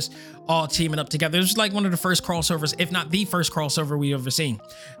Avengers all teaming up together. It was like one of the first crossovers, if not the first crossover we ever seen,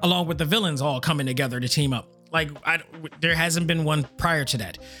 along with the villains all coming together to team up. Like, there hasn't been one prior to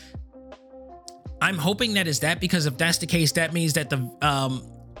that. I'm hoping that is that, because if that's the case, that means that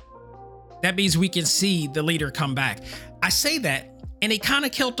that means we can see the leader come back. I say that, and they kind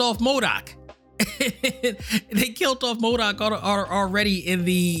of killed off MODOK. They killed off MODOK already in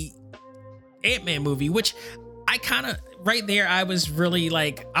the Ant-Man movie, which I kind of, right there, I was really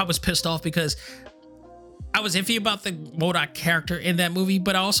like, I was pissed off because I was iffy about the MODOK character in that movie,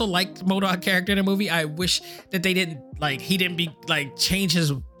 but I also liked MODOK character in the movie. I wish that they didn't, like, he didn't change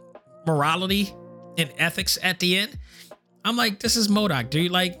his morality and ethics at the end. I'm like, this is MODOK,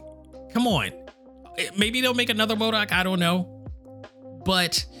 dude. Like, come on. Maybe they'll make another MODOK. I don't know.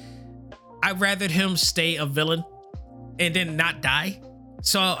 But I'd rather him stay a villain and then not die.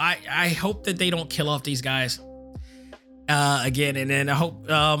 So I hope that they don't kill off these guys again. And then I hope,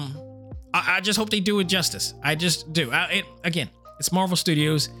 I just hope they do it justice. I just do. Again, it's Marvel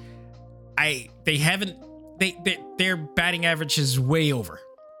Studios. Their batting average is way over.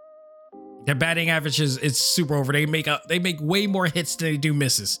 Their batting average is super over. They make way more hits than they do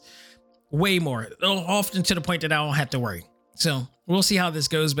misses. Way more. Often to the point that I don't have to worry. So we'll see how this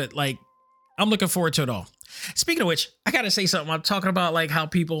goes. But, like, I'm looking forward to it all. Speaking of which, I got to say something. I'm talking about, like, how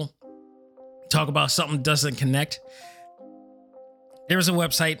people talk about something doesn't connect. There's a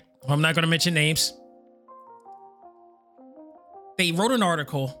website. I'm not going to mention names. They wrote an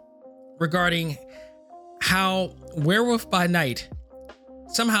article regarding how Werewolf by Night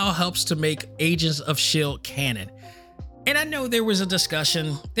somehow helps to make Agents of S.H.I.E.L.D. canon. And I know there was a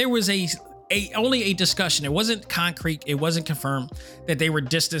discussion. There was only a discussion. It wasn't concrete. It wasn't confirmed that they were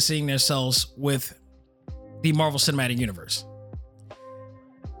distancing themselves with the Marvel Cinematic Universe.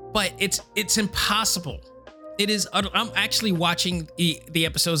 But it's impossible. It is. I'm actually watching the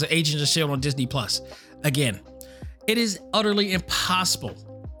episodes of Agents of S.H.I.E.L.D. on Disney Plus again. It is utterly impossible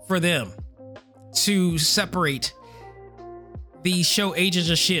for them to separate the show Agents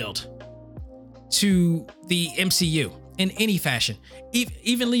of S.H.I.E.L.D. to the MCU in any fashion,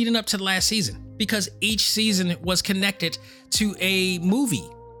 even leading up to the last season, because each season was connected to a movie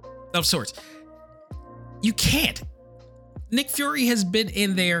of sorts. You can't. Nick Fury has been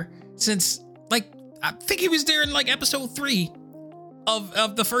in there since, like, I think he was there in like episode 3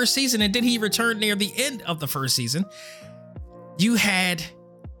 of the first season, and then he returned near the end of the first season. You had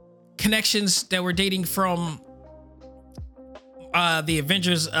connections that were dating from the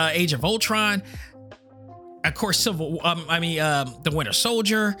Avengers Age of Ultron, of course, the Winter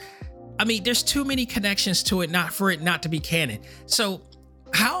Soldier. I mean, there's too many connections to it not for it not to be canon. So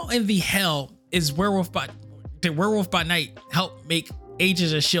how in the hell is Werewolf by Night help make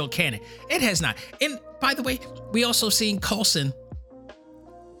Agents of S.H.I.E.L.D. canon? It has not. And by the way, we also seen Coulson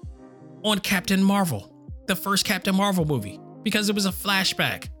on Captain Marvel, the first Captain Marvel movie, because it was a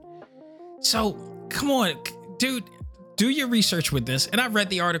flashback. So come on, dude, do your research with this. And I read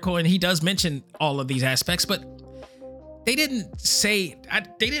the article, and he does mention all of these aspects, but they didn't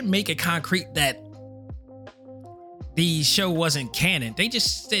make it concrete that the show wasn't canon. They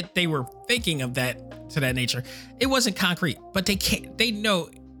just said they were thinking of that to that nature. It wasn't concrete, but they know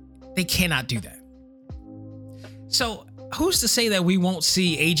they cannot do that. So who's to say that we won't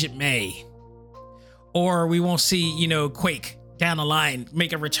see Agent May, or we won't see, Quake down the line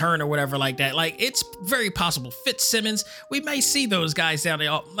make a return or whatever like that? Like, it's very possible. Fitzsimmons, we may see those guys down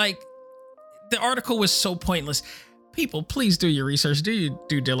there. Like, the article was so pointless. People, please do your research, do your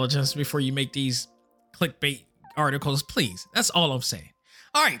due diligence before you make these clickbait articles, please. That's all I'm saying.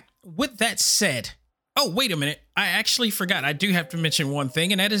 All right, with that said, oh, wait a minute. I actually forgot. I do have to mention one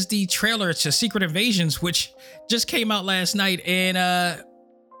thing, and that is the trailer to Secret Invasions, which just came out last night, and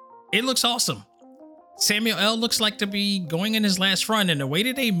it looks awesome. Samuel L. looks like to be going in his last run, and the way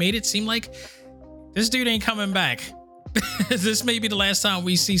that they made it seem like this dude ain't coming back. This may be the last time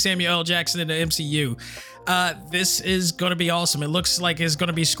we see Samuel L. Jackson in the MCU. This is going to be awesome. It looks like it's going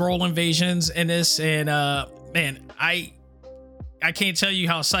to be Skrull invasions in this, and man, I can't tell you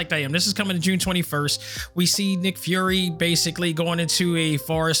how psyched I am. This is coming to June 21st. We see Nick Fury basically going into a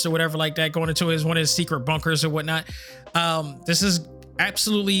forest or whatever like that, going into one of his secret bunkers or whatnot. This is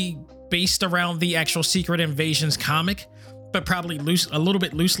absolutely based around the actual Secret Invasions comic, but probably a little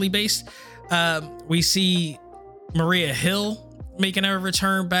bit loosely based. We see Maria Hill making a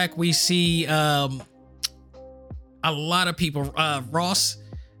return back. We see a lot of people. Ross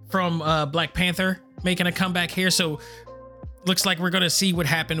from Black Panther making a comeback here. So looks like we're going to see what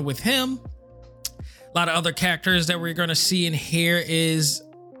happened with him. A lot of other characters that we're going to see in here is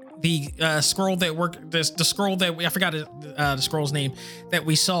the Skrull I forgot the Skrull's name that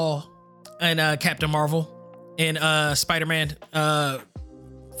we saw in Captain Marvel and Spider-Man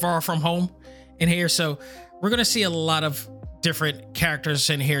Far From Home in here. So we're going to see a lot of different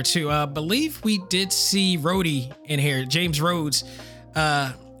characters in here too. I believe we did see Rhodey in here. James Rhodes,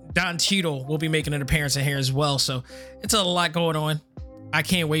 Don Cheadle will be making an appearance in here as well. So it's a lot going on. I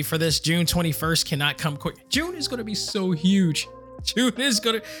can't wait for this. June 21st cannot come quick. June is going to be so huge.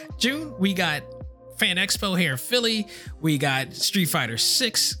 June, we got Fan Expo here in Philly. We got Street Fighter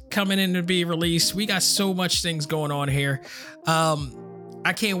 6 coming in to be released. We got so much things going on here.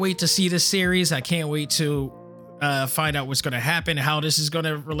 I can't wait to see this series. I can't wait to find out what's going to happen, how this is going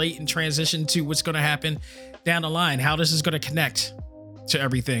to relate and transition to what's going to happen down the line, how this is going to connect to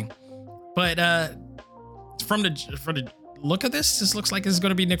everything. But from the look of this looks like this is going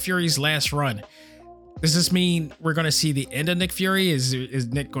to be Nick Fury's last run. Does this mean we're going to see the end of Nick Fury? Is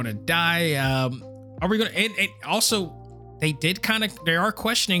Nick going to die? Are we going to? And also, they are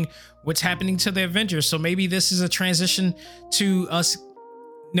questioning what's happening to the Avengers. So maybe this is a transition to us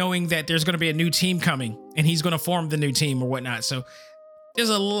knowing that there's going to be a new team coming, and he's going to form the new team or whatnot. So there's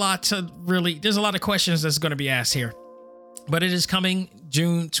a lot of questions that's going to be asked here. But it is coming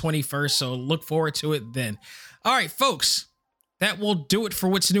June 21st, so look forward to it then. All right, folks, that will do it for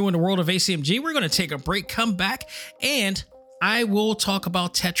what's new in the world of A.C.M.G. We're going to take a break, come back, and I will talk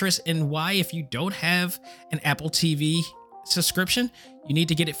about Tetris and why, if you don't have an Apple TV subscription, you need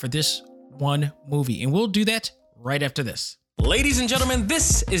to get it for this one movie. And we'll do that right after this. Ladies and gentlemen,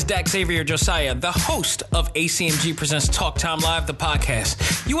 this is Xavier Josiah, the host of A.C.M.G. Presents Talk Time Live, the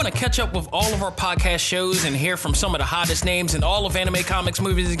podcast. You want to catch up with all of our podcast shows and hear from some of the hottest names in all of anime, comics,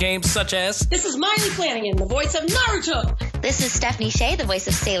 movies, and games, such as... This is Miley Flanagan, the voice of Naruto. This is Stephanie Shea, the voice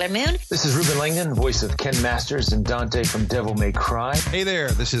of Sailor Moon. This is Ruben Langdon, voice of Ken Masters and Dante from Devil May Cry. Hey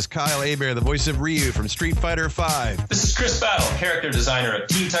there, this is Kyle Hebert, the voice of Ryu from Street Fighter V. This is Chris Battle, character designer of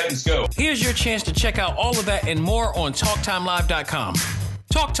Teen Titans Go. Here's your chance to check out all of that and more on TalkTimeLive.com.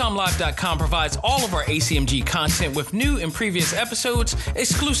 TalkTimeLive.com provides all of our A.C.M.G. content with new and previous episodes,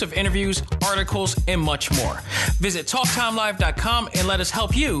 exclusive interviews, articles, and much more. Visit TalkTimeLive.com and let us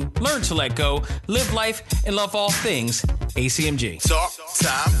help you learn to let go, live life, and love all things A.C.M.G. Talk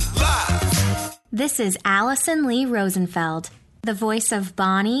Time Live. This is Allison Lee Rosenfeld, the voice of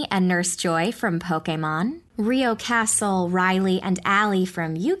Bonnie and Nurse Joy from Pokemon, Rio Castle, Riley, and Allie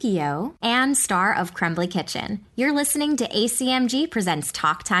from Yu-Gi-Oh!, and star of Crumbly Kitchen. You're listening to A.C.M.G. Presents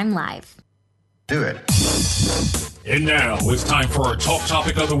Talk Time Live. Do it. And now it's time for our talk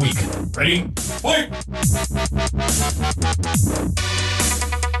topic of the week. Ready? Play!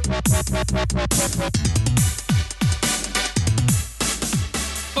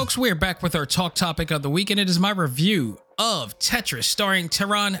 Folks, we're back with our talk topic of the week, and it is my review of Tetris, starring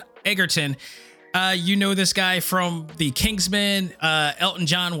Taron Egerton. You know this guy from The Kingsman, Elton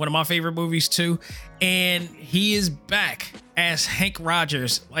John, one of my favorite movies too, and he is back as Hank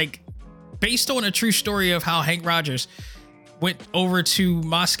Rogers, like based on a true story of how Hank Rogers went over to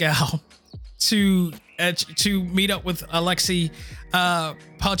Moscow to meet up with Alexei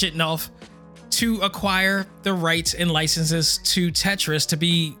Pajitnov to acquire the rights and licenses to Tetris to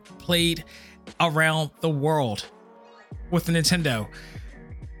be played around the world with Nintendo.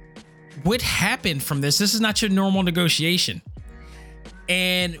 What happened from this? This is not your normal negotiation.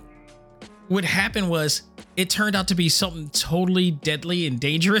 And what happened was it turned out to be something totally deadly and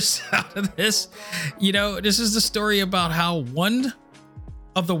dangerous out of this. You know, this is the story about how one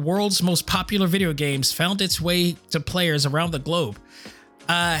of the world's most popular video games found its way to players around the globe.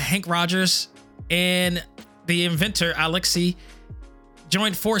 Hank Rogers and the inventor Alexei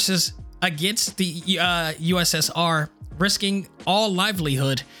joined forces against the USSR, risking all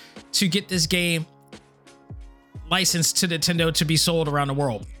livelihood to get this game licensed to Nintendo to be sold around the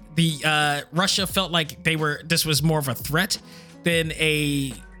world. The Russia felt like this was more of a threat than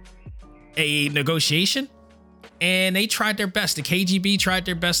a negotiation, and they tried their best. The KGB tried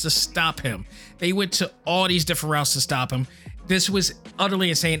their best to stop him. They went to all these different routes to stop him. This was utterly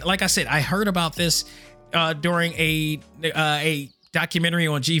insane. Like I said, I heard about this during a documentary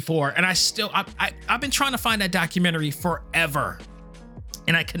on G4, and I've been trying to find that documentary forever,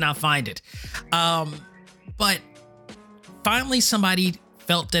 and I could not find it. But finally, somebody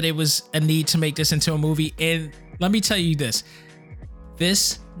felt that it was a need to make this into a movie, and let me tell you this: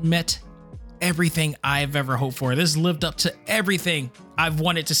 this met everything I've ever hoped for. This lived up to everything I've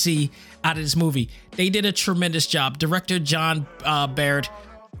wanted to see out of this movie. They did a tremendous job. Director John Baird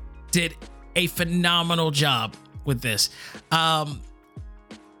did a phenomenal job with this. The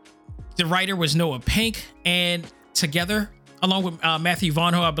writer was Noah Pink, and together, along with Matthew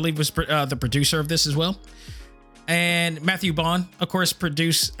Vaughn, who I believe was the producer of this as well. And Matthew Vaughn, of course,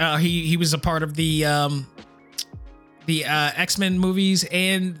 produced. He was a part of the X-Men movies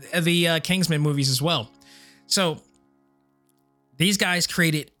and the Kingsman movies as well. So these guys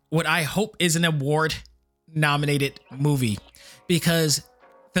created what I hope is an award-nominated movie, because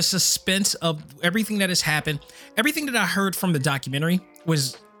the suspense of everything that has happened, everything that I heard from the documentary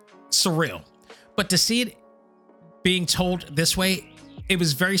was surreal. But to see it being told this way, it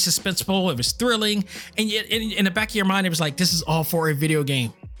was very suspenseful. It was thrilling. And yet in the back of your mind, it was like, this is all for a video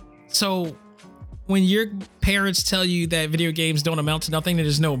game. So when your parents tell you that video games don't amount to nothing and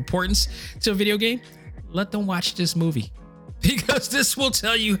there's no importance to a video game, let them watch this movie, because this will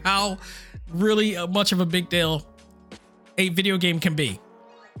tell you how really much of a big deal a video game can be.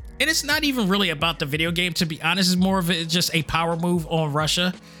 And it's not even really about the video game, to be honest. It's more of just a power move on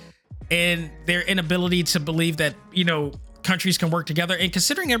Russia and their inability to believe that, you know, countries can work together. And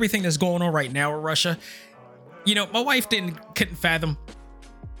considering everything that's going on right now with Russia, you know, my wife couldn't fathom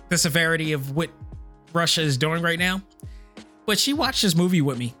the severity of what Russia is doing right now. But she watched this movie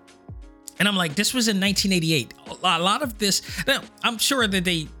with me, and I'm like, this was in 1988. A lot of this, now, I'm sure that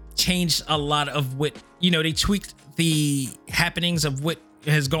they changed a lot of what, you know, they tweaked the happenings of what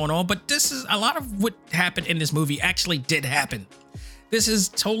has gone on, but this is a lot of what happened in this movie actually did happen. This is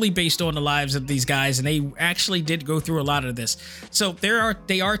totally based on the lives of these guys, and they actually did go through a lot of this. So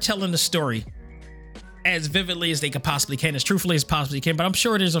they are telling the story as vividly as they could possibly can, as truthfully as possibly can. But I'm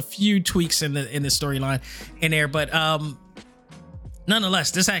sure there's a few tweaks in the storyline in there. But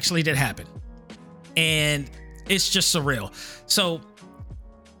nonetheless, this actually did happen. And it's just surreal. So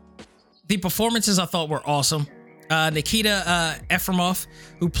the performances I thought were awesome. Nikita Efremov,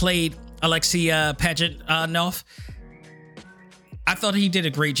 who played Alexei Pajitnov, I thought he did a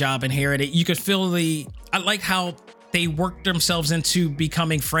great job in here. And you could feel I like how they worked themselves into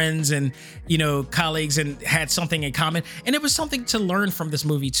becoming friends and, you know, colleagues and had something in common. And it was something to learn from this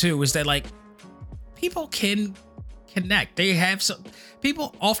movie too, is that like people can connect.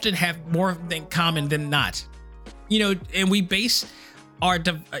 People often have more in common than not, you know, and we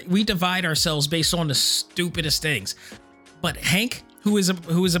divide ourselves based on the stupidest things. But Hank, who is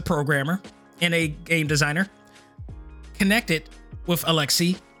a programmer and a game designer, connected with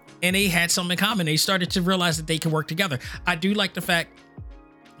Alexei, and they had something in common. They started to realize that they can work together. I do like the fact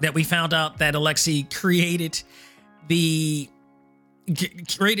that we found out that Alexei created the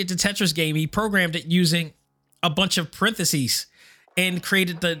Tetris game. He programmed it using a bunch of parentheses and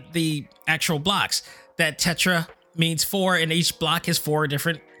created the actual blocks. That tetra means 4, and each block has 4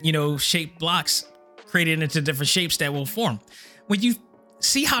 different, you know, shaped blocks created into different shapes that will form. When you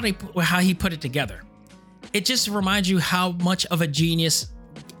see how he put it together, it just reminds you how much of a genius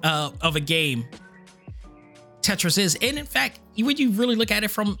of a game Tetris is. And in fact, when you really look at it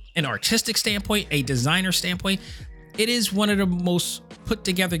from an artistic standpoint, a designer standpoint, it is one of the most put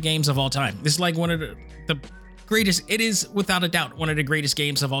together games of all time. It's like one of the greatest. It is without a doubt one of the greatest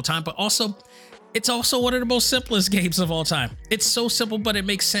games of all time, but also it's also one of the most simplest games of all time. It's so simple, but it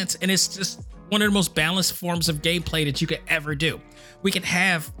makes sense. And it's just one of the most balanced forms of gameplay that you could ever do. We can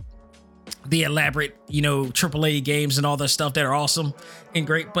have the elaborate, you know, AAA games and all that stuff that are awesome and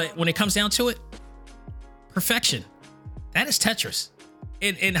great, but when it comes down to it, perfection. That is Tetris.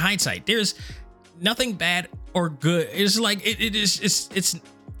 In hindsight, there's nothing bad or good. It's like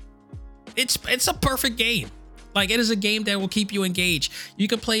it's a perfect game. Like, it is a game that will keep you engaged. You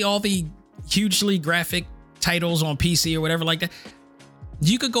can play all the hugely graphic titles on PC or whatever like that.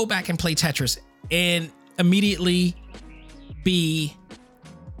 You could go back and play Tetris and immediately be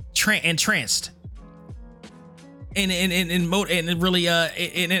entranced in really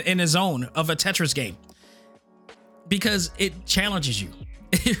in a zone of a Tetris game, because it challenges you.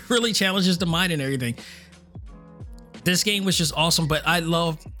 It really challenges the mind and everything. This game was just awesome, but I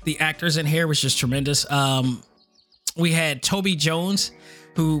love the actors in here, was just tremendous. We had Toby Jones,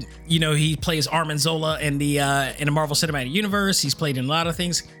 who, you know, he plays Armin Zola in the Marvel Cinematic Universe. He's played in a lot of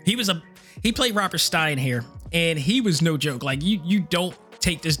things. He played Robert Stein here, and he was no joke. Like, you don't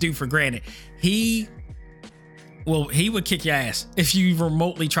take this dude for granted. He would kick your ass if you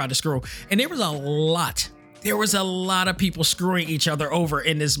remotely tried to screw. And there was a lot of people screwing each other over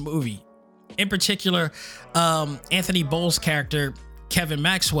in this movie. In particular, Anthony Bowles' character, Kevin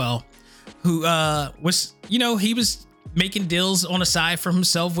Maxwell, who was, you know, he was making deals on the side for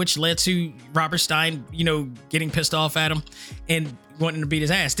himself, which led to Robert Stein, you know, getting pissed off at him and wanting to beat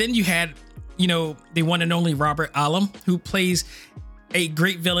his ass. Then you had, you know, the one and only Robert Allam, who plays a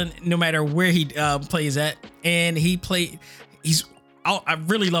great villain no matter where he plays at. And I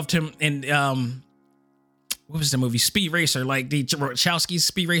really loved him in what was the movie? Speed Racer, like the Wachowski's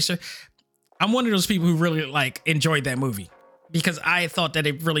Speed Racer. I'm one of those people who really like enjoyed that movie, because I thought that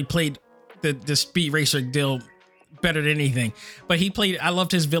it really played the Speed Racer deal better than anything. But I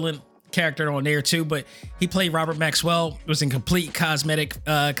loved his villain character on there too, but he played Robert Maxwell, was in complete cosmetic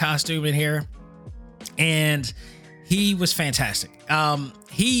costume in here, and he was fantastic.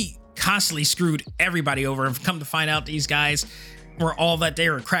 He constantly screwed everybody over, and come to find out these guys were all that they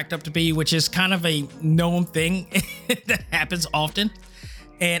were cracked up to be, which is kind of a known thing that happens often.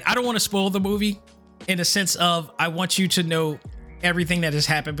 And I don't want to spoil the movie in the sense of, I want you to know everything that has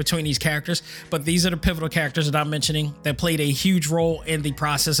happened between these characters, but these are the pivotal characters that I'm mentioning that played a huge role in the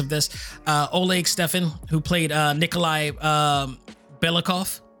process of this. Oleg Stefan, who played Nikolai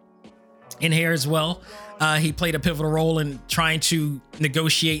Belikov in here as well. He played a pivotal role in trying to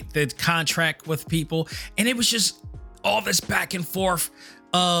negotiate the contract with people. And it was just all this back and forth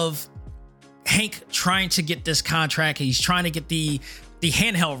of Hank trying to get this contract. He's trying to get the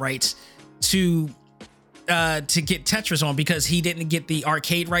handheld rights to get Tetris on, because he didn't get the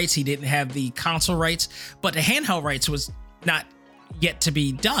arcade rights. He didn't have the console rights, but the handheld rights was not yet to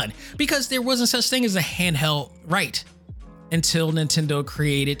be done, because there wasn't such thing as a handheld right until Nintendo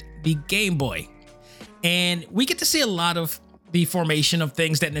created the Game Boy. And we get to see a lot of the formation of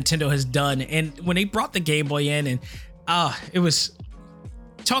things that Nintendo has done. And when they brought the Game Boy in, and it was,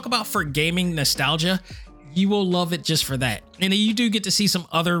 talk about for gaming nostalgia, you will love it just for that. And you do get to see some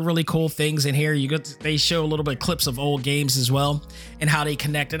other really cool things in here. They show a little bit of clips of old games as well and how they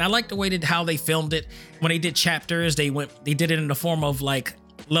connect. And I like the way that how they filmed it. When they did chapters, they did it in the form of like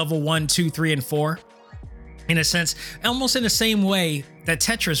level 1, 2, 3, and 4. In a sense, almost in the same way that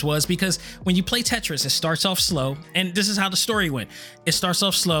Tetris was, because when you play Tetris, it starts off slow. And this is how the story went. It starts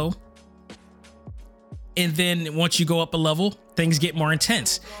off slow. And then once you go up a level, things get more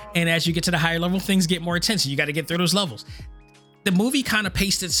intense. And as you get to the higher level, things get more intense. You got to get through those levels. The movie kind of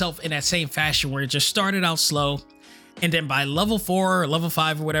paced itself in that same fashion where it just started out slow. And then by level 4 or level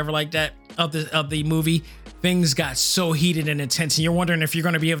 5 or whatever like that of the movie, things got so heated and intense. And you're wondering if you're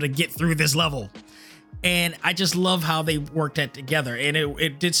going to be able to get through this level. And I just love how they worked that together. And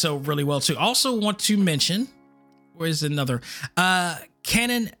it did so really well too. Also want to mention, where's another?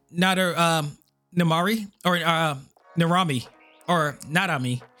 Canon Namari or Narami or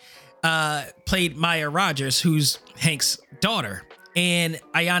Narami played Maya Rogers, who's Hank's daughter, and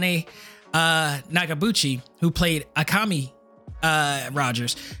Ayane Nagabuchi, who played Akami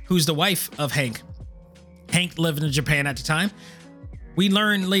Rogers, who's the wife of Hank. Hank lived in Japan at the time. We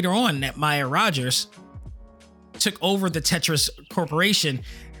learned later on that Maya Rogers took over the Tetris Corporation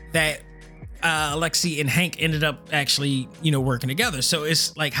that Alexi and Hank ended up actually, working together. So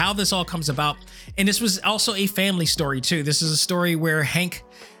it's like how this all comes about. And this was also a family story too. This is a story where Hank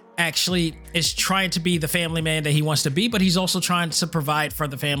actually is trying to be the family man that he wants to be, but he's also trying to provide for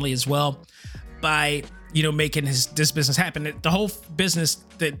the family as well by, making this business happen. The whole business,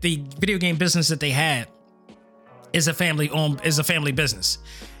 the video game business that they had is a family business.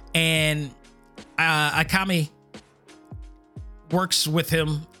 And Akami works with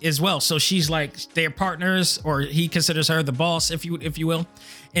him as well. So she's like, they're partners, or he considers her the boss, if you will,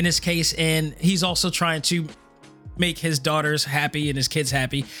 in this case. And he's also trying to make his daughters happy and his kids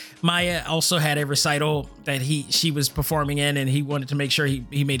happy. Maya also had a recital that she was performing in, and he wanted to make sure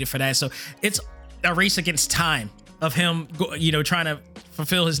he made it for that. So it's a race against time of him, trying to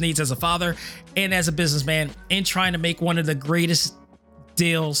fulfill his needs as a father and as a businessman, and trying to make one of the greatest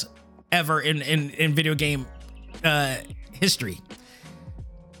deals ever in video game history.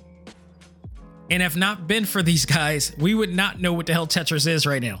 And if not been for these guys, we would not know what the hell Tetris is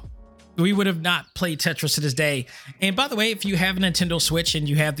right now. We would have not played Tetris to this day. And by the way, if you have a Nintendo Switch and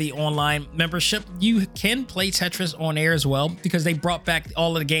you have the online membership, you can play Tetris on air as well, because they brought back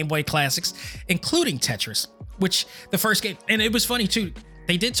all of the Game Boy classics, including Tetris, which the first game. And it was funny too.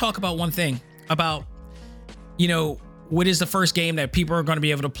 They did talk about one thing about, what is the first game that people are going to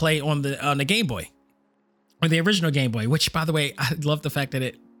be able to play on the Game Boy, or the original Game Boy, which, by the way, I love the fact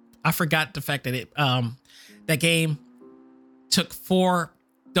that I forgot the fact that that game took 4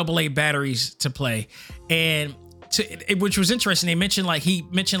 AA batteries to play, and which was interesting. He mentioned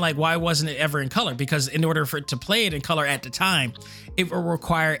why wasn't it ever in color? Because in order for it to play it in color at the time, it would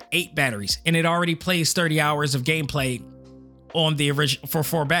require 8 batteries, and it already plays 30 hours of gameplay on the original for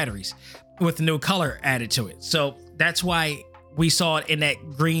 4 batteries with no color added to it. So that's why we saw it in that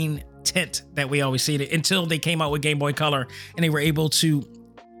green tint that we always see it, until they came out with Game Boy Color and they were able to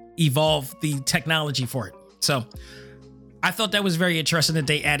evolve the technology for it. So I thought that was very interesting that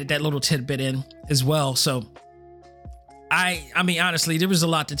they added that little tidbit in as well. So I mean, honestly, there was a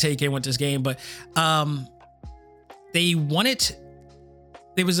lot to take in with this game, but there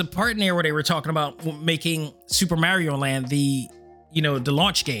was a part in there where they were talking about making Super Mario Land the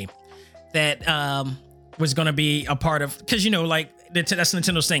launch game that was going to be a part of, because that's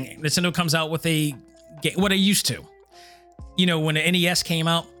Nintendo's thing. Nintendo comes out with a game, what they used to. When the NES came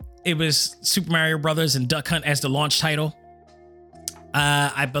out, it was Super Mario Brothers and Duck Hunt as the launch title.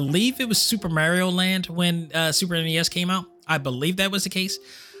 I believe it was Super Mario Land when Super NES came out. I believe that was the case.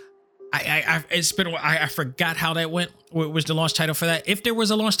 I forgot how that went. What was the launch title for that? If there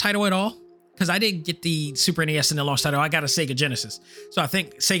was a launch title at all, because I didn't get the Super NES in the launch title. I got a Sega Genesis. So I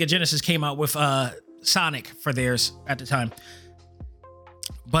think Sega Genesis came out with Sonic for theirs at the time.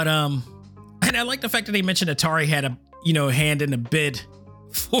 But and I like the fact that they mentioned Atari had a hand in the bid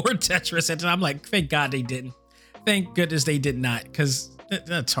for Tetris, and I'm like, thank God they didn't. Thank goodness they did not, because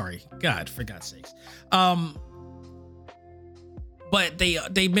Atari, God, for God's sakes. But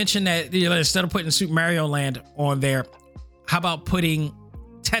they mentioned that instead of putting Super Mario Land on there, how about putting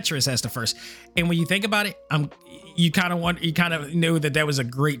Tetris as the first? And when you think about it, you kind of knew that was a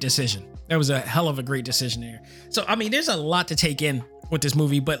great decision. That was a hell of a great decision there. So I mean, there's a lot to take in with this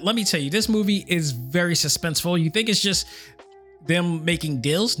movie, but let me tell you, this movie is very suspenseful. You think it's just them making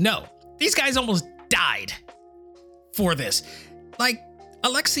deals? No, these guys almost died for this. Like,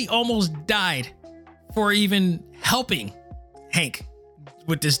 Alexi almost died for even helping Hank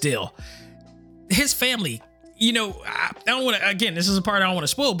with this deal. his family, I don't want to, again, this is a part I don't want to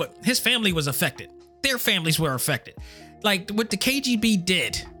spoil, but his family was affected. Their families were affected. Like what the KGB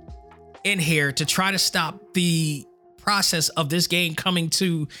did in here to try to stop the process of this game coming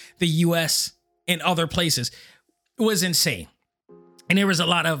to the US and other places was insane. And there was a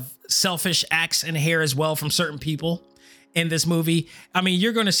lot of selfish acts in here as well from certain people in this movie. I mean,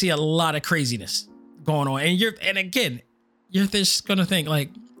 you're going to see a lot of craziness going on. And again, you're just going to think like,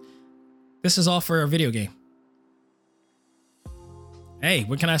 this is all for a video game. Hey,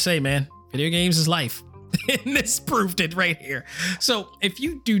 what can I say, man? Video games is life. And this proved it right here. So if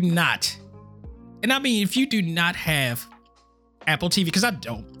you do not, and I mean, if you do not have Apple TV, because I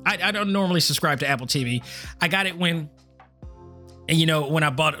don't normally subscribe to Apple TV. I got it when I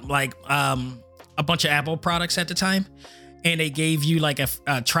bought like a bunch of Apple products at the time, and they gave you like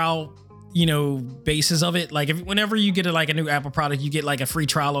a trial, basis of it. Like whenever you get a new Apple product, you get like a free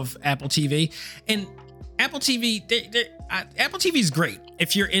trial of Apple TV. And Apple TV, Apple TV is great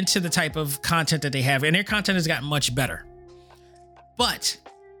if you're into the type of content that they have, and their content has gotten much better. But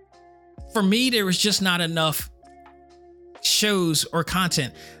for me, there was just not enough shows or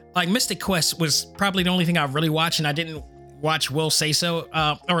content. Like Mystic Quest was probably the only thing I really watched, and I didn't watch Will Say So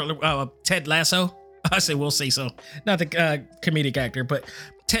or Ted Lasso. I say Will Say So, not the comedic actor, but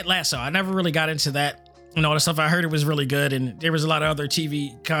Ted Lasso. I never really got into that and all the stuff. I heard it was really good, and there was a lot of other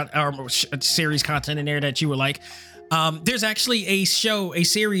TV series content in there that you would like. There's actually a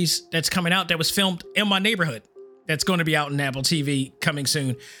series that's coming out that was filmed in my neighborhood that's going to be out in Apple TV coming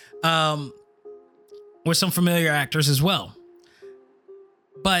soon, with some familiar actors as well.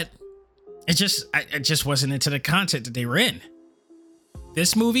 But I just wasn't into the content that they were in.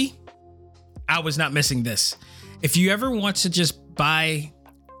 This movie, I was not missing this. If you ever want to just buy,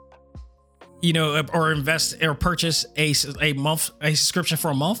 or invest or purchase a subscription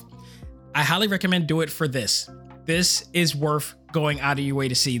for a month, I highly recommend do it for this. This is worth going out of your way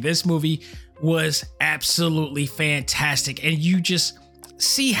to see. This movie was absolutely fantastic. And you just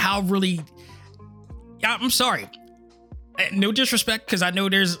see how really, I'm sorry, no disrespect, because I know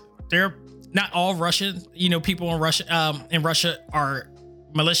they're not all Russian, people in Russia are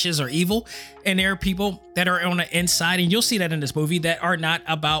malicious or evil, and there are people that are on the inside, and you'll see that in this movie, that are not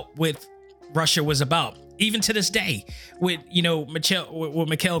about what Russia was about, even to this day, with what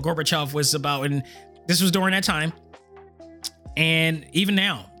Mikhail Gorbachev was about. And this was during that time, and even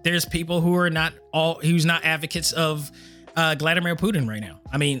now there's people who's not advocates of Vladimir Putin right now.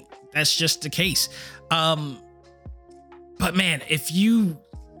 I mean, that's just the case. But man, if you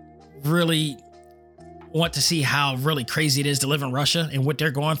really want to see how really crazy it is to live in Russia and what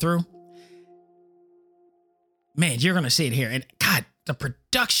they're going through, man, you're going to see it here. And God, the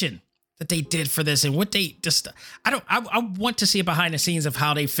production that they did for this, and what they just, I want to see it behind the scenes of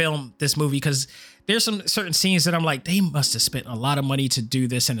how they filmed this movie, because there's some certain scenes that I'm like, they must have spent a lot of money to do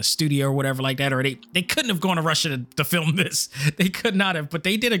this in a studio or whatever like that, or they couldn't have gone to Russia to film this. They could not have, but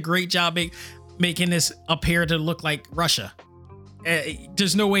they did a great job making this appear to look like Russia.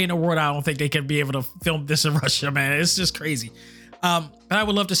 There's no way in the world I don't think they could be able to film this in Russia, man. It's just crazy. But I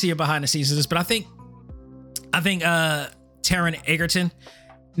would love to see it behind the scenes of this. But I think Taron Egerton,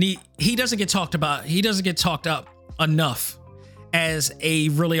 he doesn't get talked about. He doesn't get talked up enough as a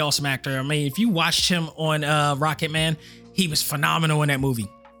really awesome actor. I mean, if you watched him on Rocket Man, he was phenomenal in that movie.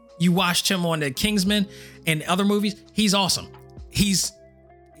 You watched him on The Kingsman and other movies, he's awesome. He's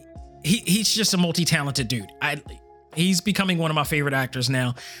just a multi-talented dude. He's becoming one of my favorite actors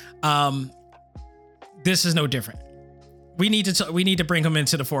now. This is no different. We need to bring him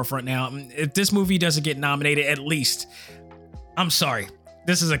into the forefront now. If this movie doesn't get nominated, at least, I'm sorry,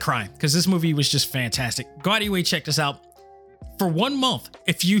 this is a crime, because this movie was just fantastic. Go out of your way, check this out for 1 month.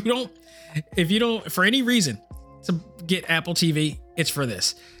 If you don't, for any reason, to get Apple TV, it's for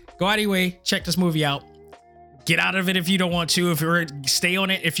this. Go out of your way, check this movie out. Get out of it if you don't want to. Stay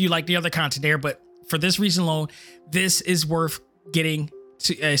on it if you like the other content there. But for this reason alone, this is worth getting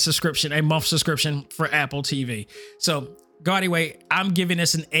to a month subscription for Apple TV. So go out of your way. I'm giving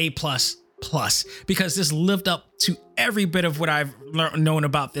this an A++, because this lived up to every bit of what I've known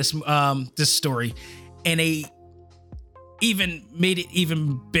about this story, and even made it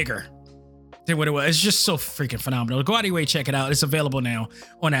even bigger than what it was. It's just so freaking phenomenal. Go out of your way, check it out. It's available now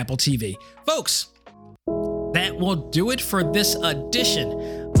on Apple TV. Folks, that will do it for this edition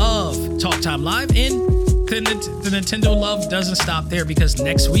of Talk Time Live. And the Nintendo love doesn't stop there, because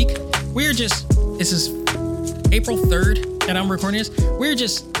next week this is April 3rd and I'm recording this. We're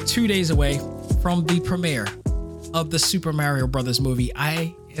just 2 days away from the premiere of the Super Mario Brothers movie.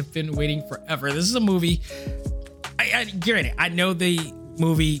 I have been waiting forever. This is a movie, I know the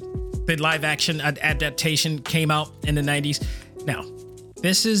movie the live action adaptation came out in the 90s. Now,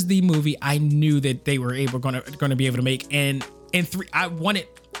 this is the movie I knew that they were going to be able to make, and I wanted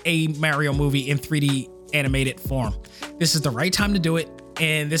a Mario movie in 3D animated form. This is the right time to do it,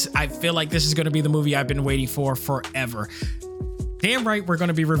 and I feel like this is going to be the movie I've been waiting for forever. Damn right, we're going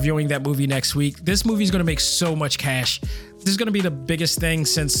to be reviewing that movie next week. This movie is going to make so much cash. This is going to be the biggest thing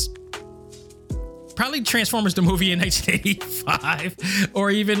since probably Transformers the movie in 1985,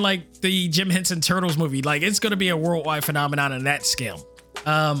 or even like the Jim Henson Turtles movie. Like, it's going to be a worldwide phenomenon on that scale.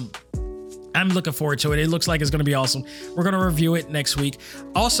 I'm looking forward to it. It looks like it's going to be awesome. We're going to review it next week.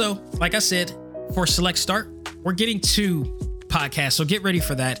 Also, like I said, for Select Start, we're getting 2 podcasts, so get ready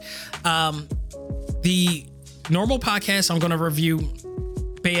for that. The normal podcast, I'm going to review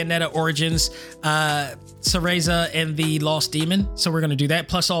Bayonetta Origins, Cereza, and the Lost Demon. So we're going to do that,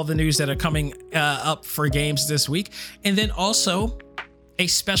 plus all the news that are coming up for games this week. And then also a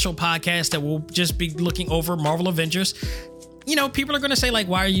special podcast that will just be looking over Marvel Avengers. You know, people are going to say, like,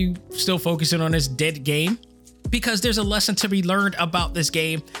 why are you still focusing on this dead game? Because there's a lesson to be learned about this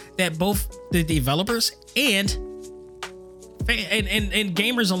game that both the developers and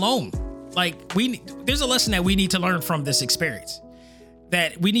gamers alone, like, there's a lesson that we need to learn from this experience,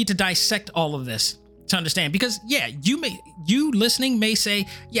 that we need to dissect all of this to understand. Because yeah, you listening may say,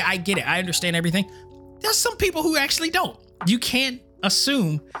 yeah, I get it, I understand everything. There's some people who actually don't. You can't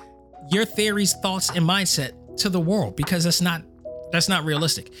assume your theories, thoughts, and mindset to the world, because that's not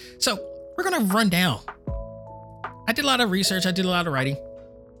realistic. So we're gonna run down. I did a lot of research, I did a lot of writing,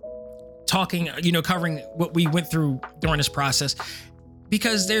 talking, covering what we went through during this process,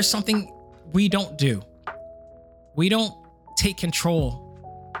 because there's something we don't do. We don't take control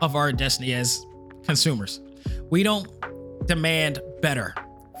of our destiny as consumers. We don't demand better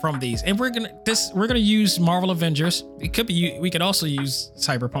from these. And we're gonna use Marvel Avengers. We could also use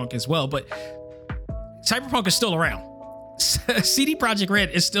Cyberpunk as well, but Cyberpunk is still around. CD Projekt Red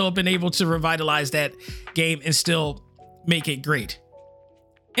has still been able to revitalize that game and still make it great.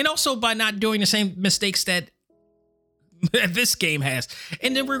 And also by not doing the same mistakes that this game has.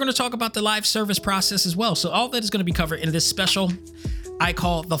 And then we're going to talk about the live service process as well. So all that is going to be covered in this special I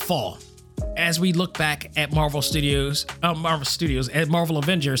call The Fall, as we look back at Marvel Studios and Marvel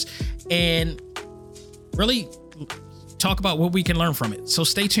Avengers, and really talk about what we can learn from it. So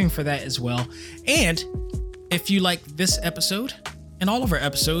stay tuned for that as well. And if you like this episode and all of our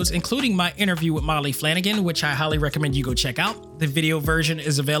episodes, including my interview with Molly Flanagan, which I highly recommend you go check out. The video version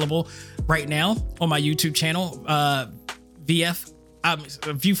is available right now on my YouTube channel, Viewfinders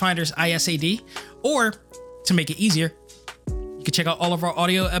ISAD. Or to make it easier, you can check out all of our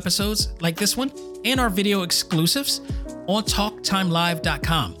audio episodes like this one and our video exclusives on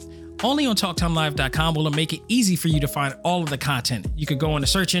TalkTimeLive.com. Only on TalkTimeLive.com will it make it easy for you to find all of the content. You could go on the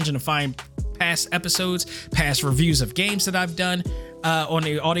search engine and find past episodes, past reviews of games that I've done on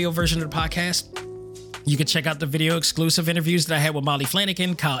the audio version of the podcast. You can check out the video exclusive interviews that I had with Molly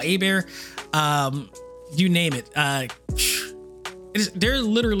Flanagan, Kyle Hebert, you name it. There are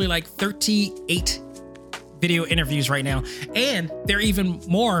literally like 38 video interviews right now, and there are even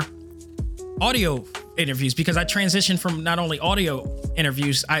more audio interviews, because I transitioned from not only audio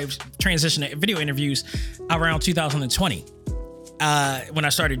interviews, I've transitioned to video interviews around 2020 when I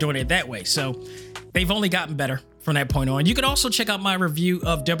started doing it that way. So they've only gotten better from that point on. You could also check out my review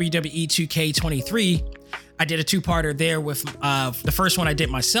of WWE 2K23. I did a 2-parter there with the first one I did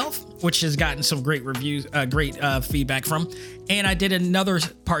myself, which has gotten some great reviews, great feedback from. And I did another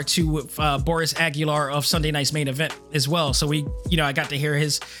part 2 with Boris Aguilar of Sunday Night's Main Event as well. So I got to hear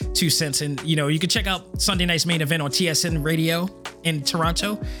his 2 cents. And, you can check out Sunday Night's Main Event on TSN Radio in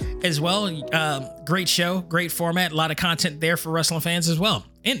Toronto as well. Great show, great format, a lot of content there for wrestling fans as well.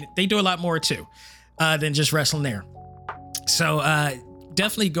 And they do a lot more too than just wrestling there. So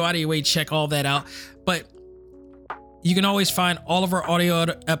definitely go out of your way, check all that out. But you can always find all of our audio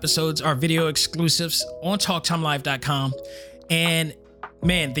episodes, our video exclusives on TalkTimeLive.com. And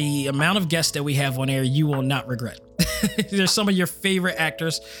man, the amount of guests that we have on air, you will not regret. There's some of your favorite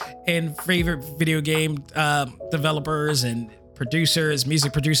actors and favorite video game developers and producers,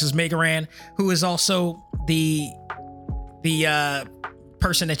 music producers. Megaran, who is also the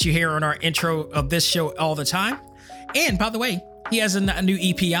person that you hear on our intro of this show all the time. And by the way, he has a new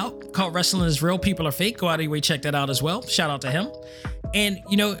EP out called Wrestling is Real, People Are Fake. Go out of your way, check that out as well. Shout out to him. And,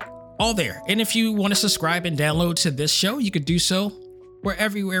 all there. And if you want to subscribe and download to this show, you could do so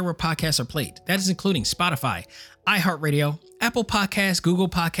everywhere where podcasts are played. That is including Spotify, iHeartRadio, Apple Podcasts, Google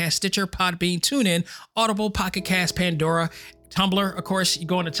Podcasts, Stitcher, Podbean, TuneIn, Audible, Pocket Cast, Pandora, Tumblr. Of course, you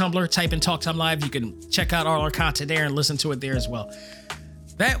go into Tumblr, type in Talk Time Live. You can check out all our content there and listen to it there as well.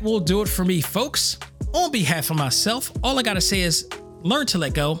 that will do it for me, folks. On behalf of myself, all I gotta say is learn to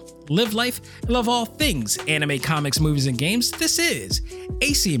let go, live life, and love all things anime, comics, movies, and games. This is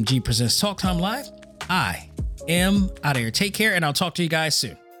A.C.M.G. presents Talk Time Live. I am out of here. Take care, and I'll talk to you guys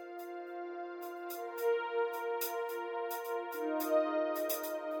soon.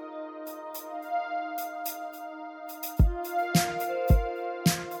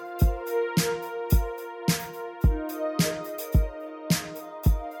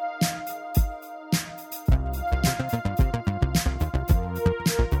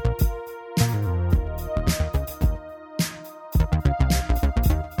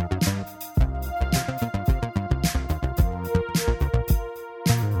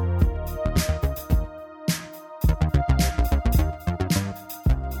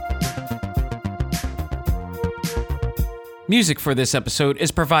 Music for this episode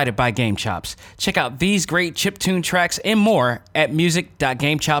is provided by Game Chops. Check out these great chiptune tracks and more at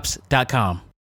music.gamechops.com.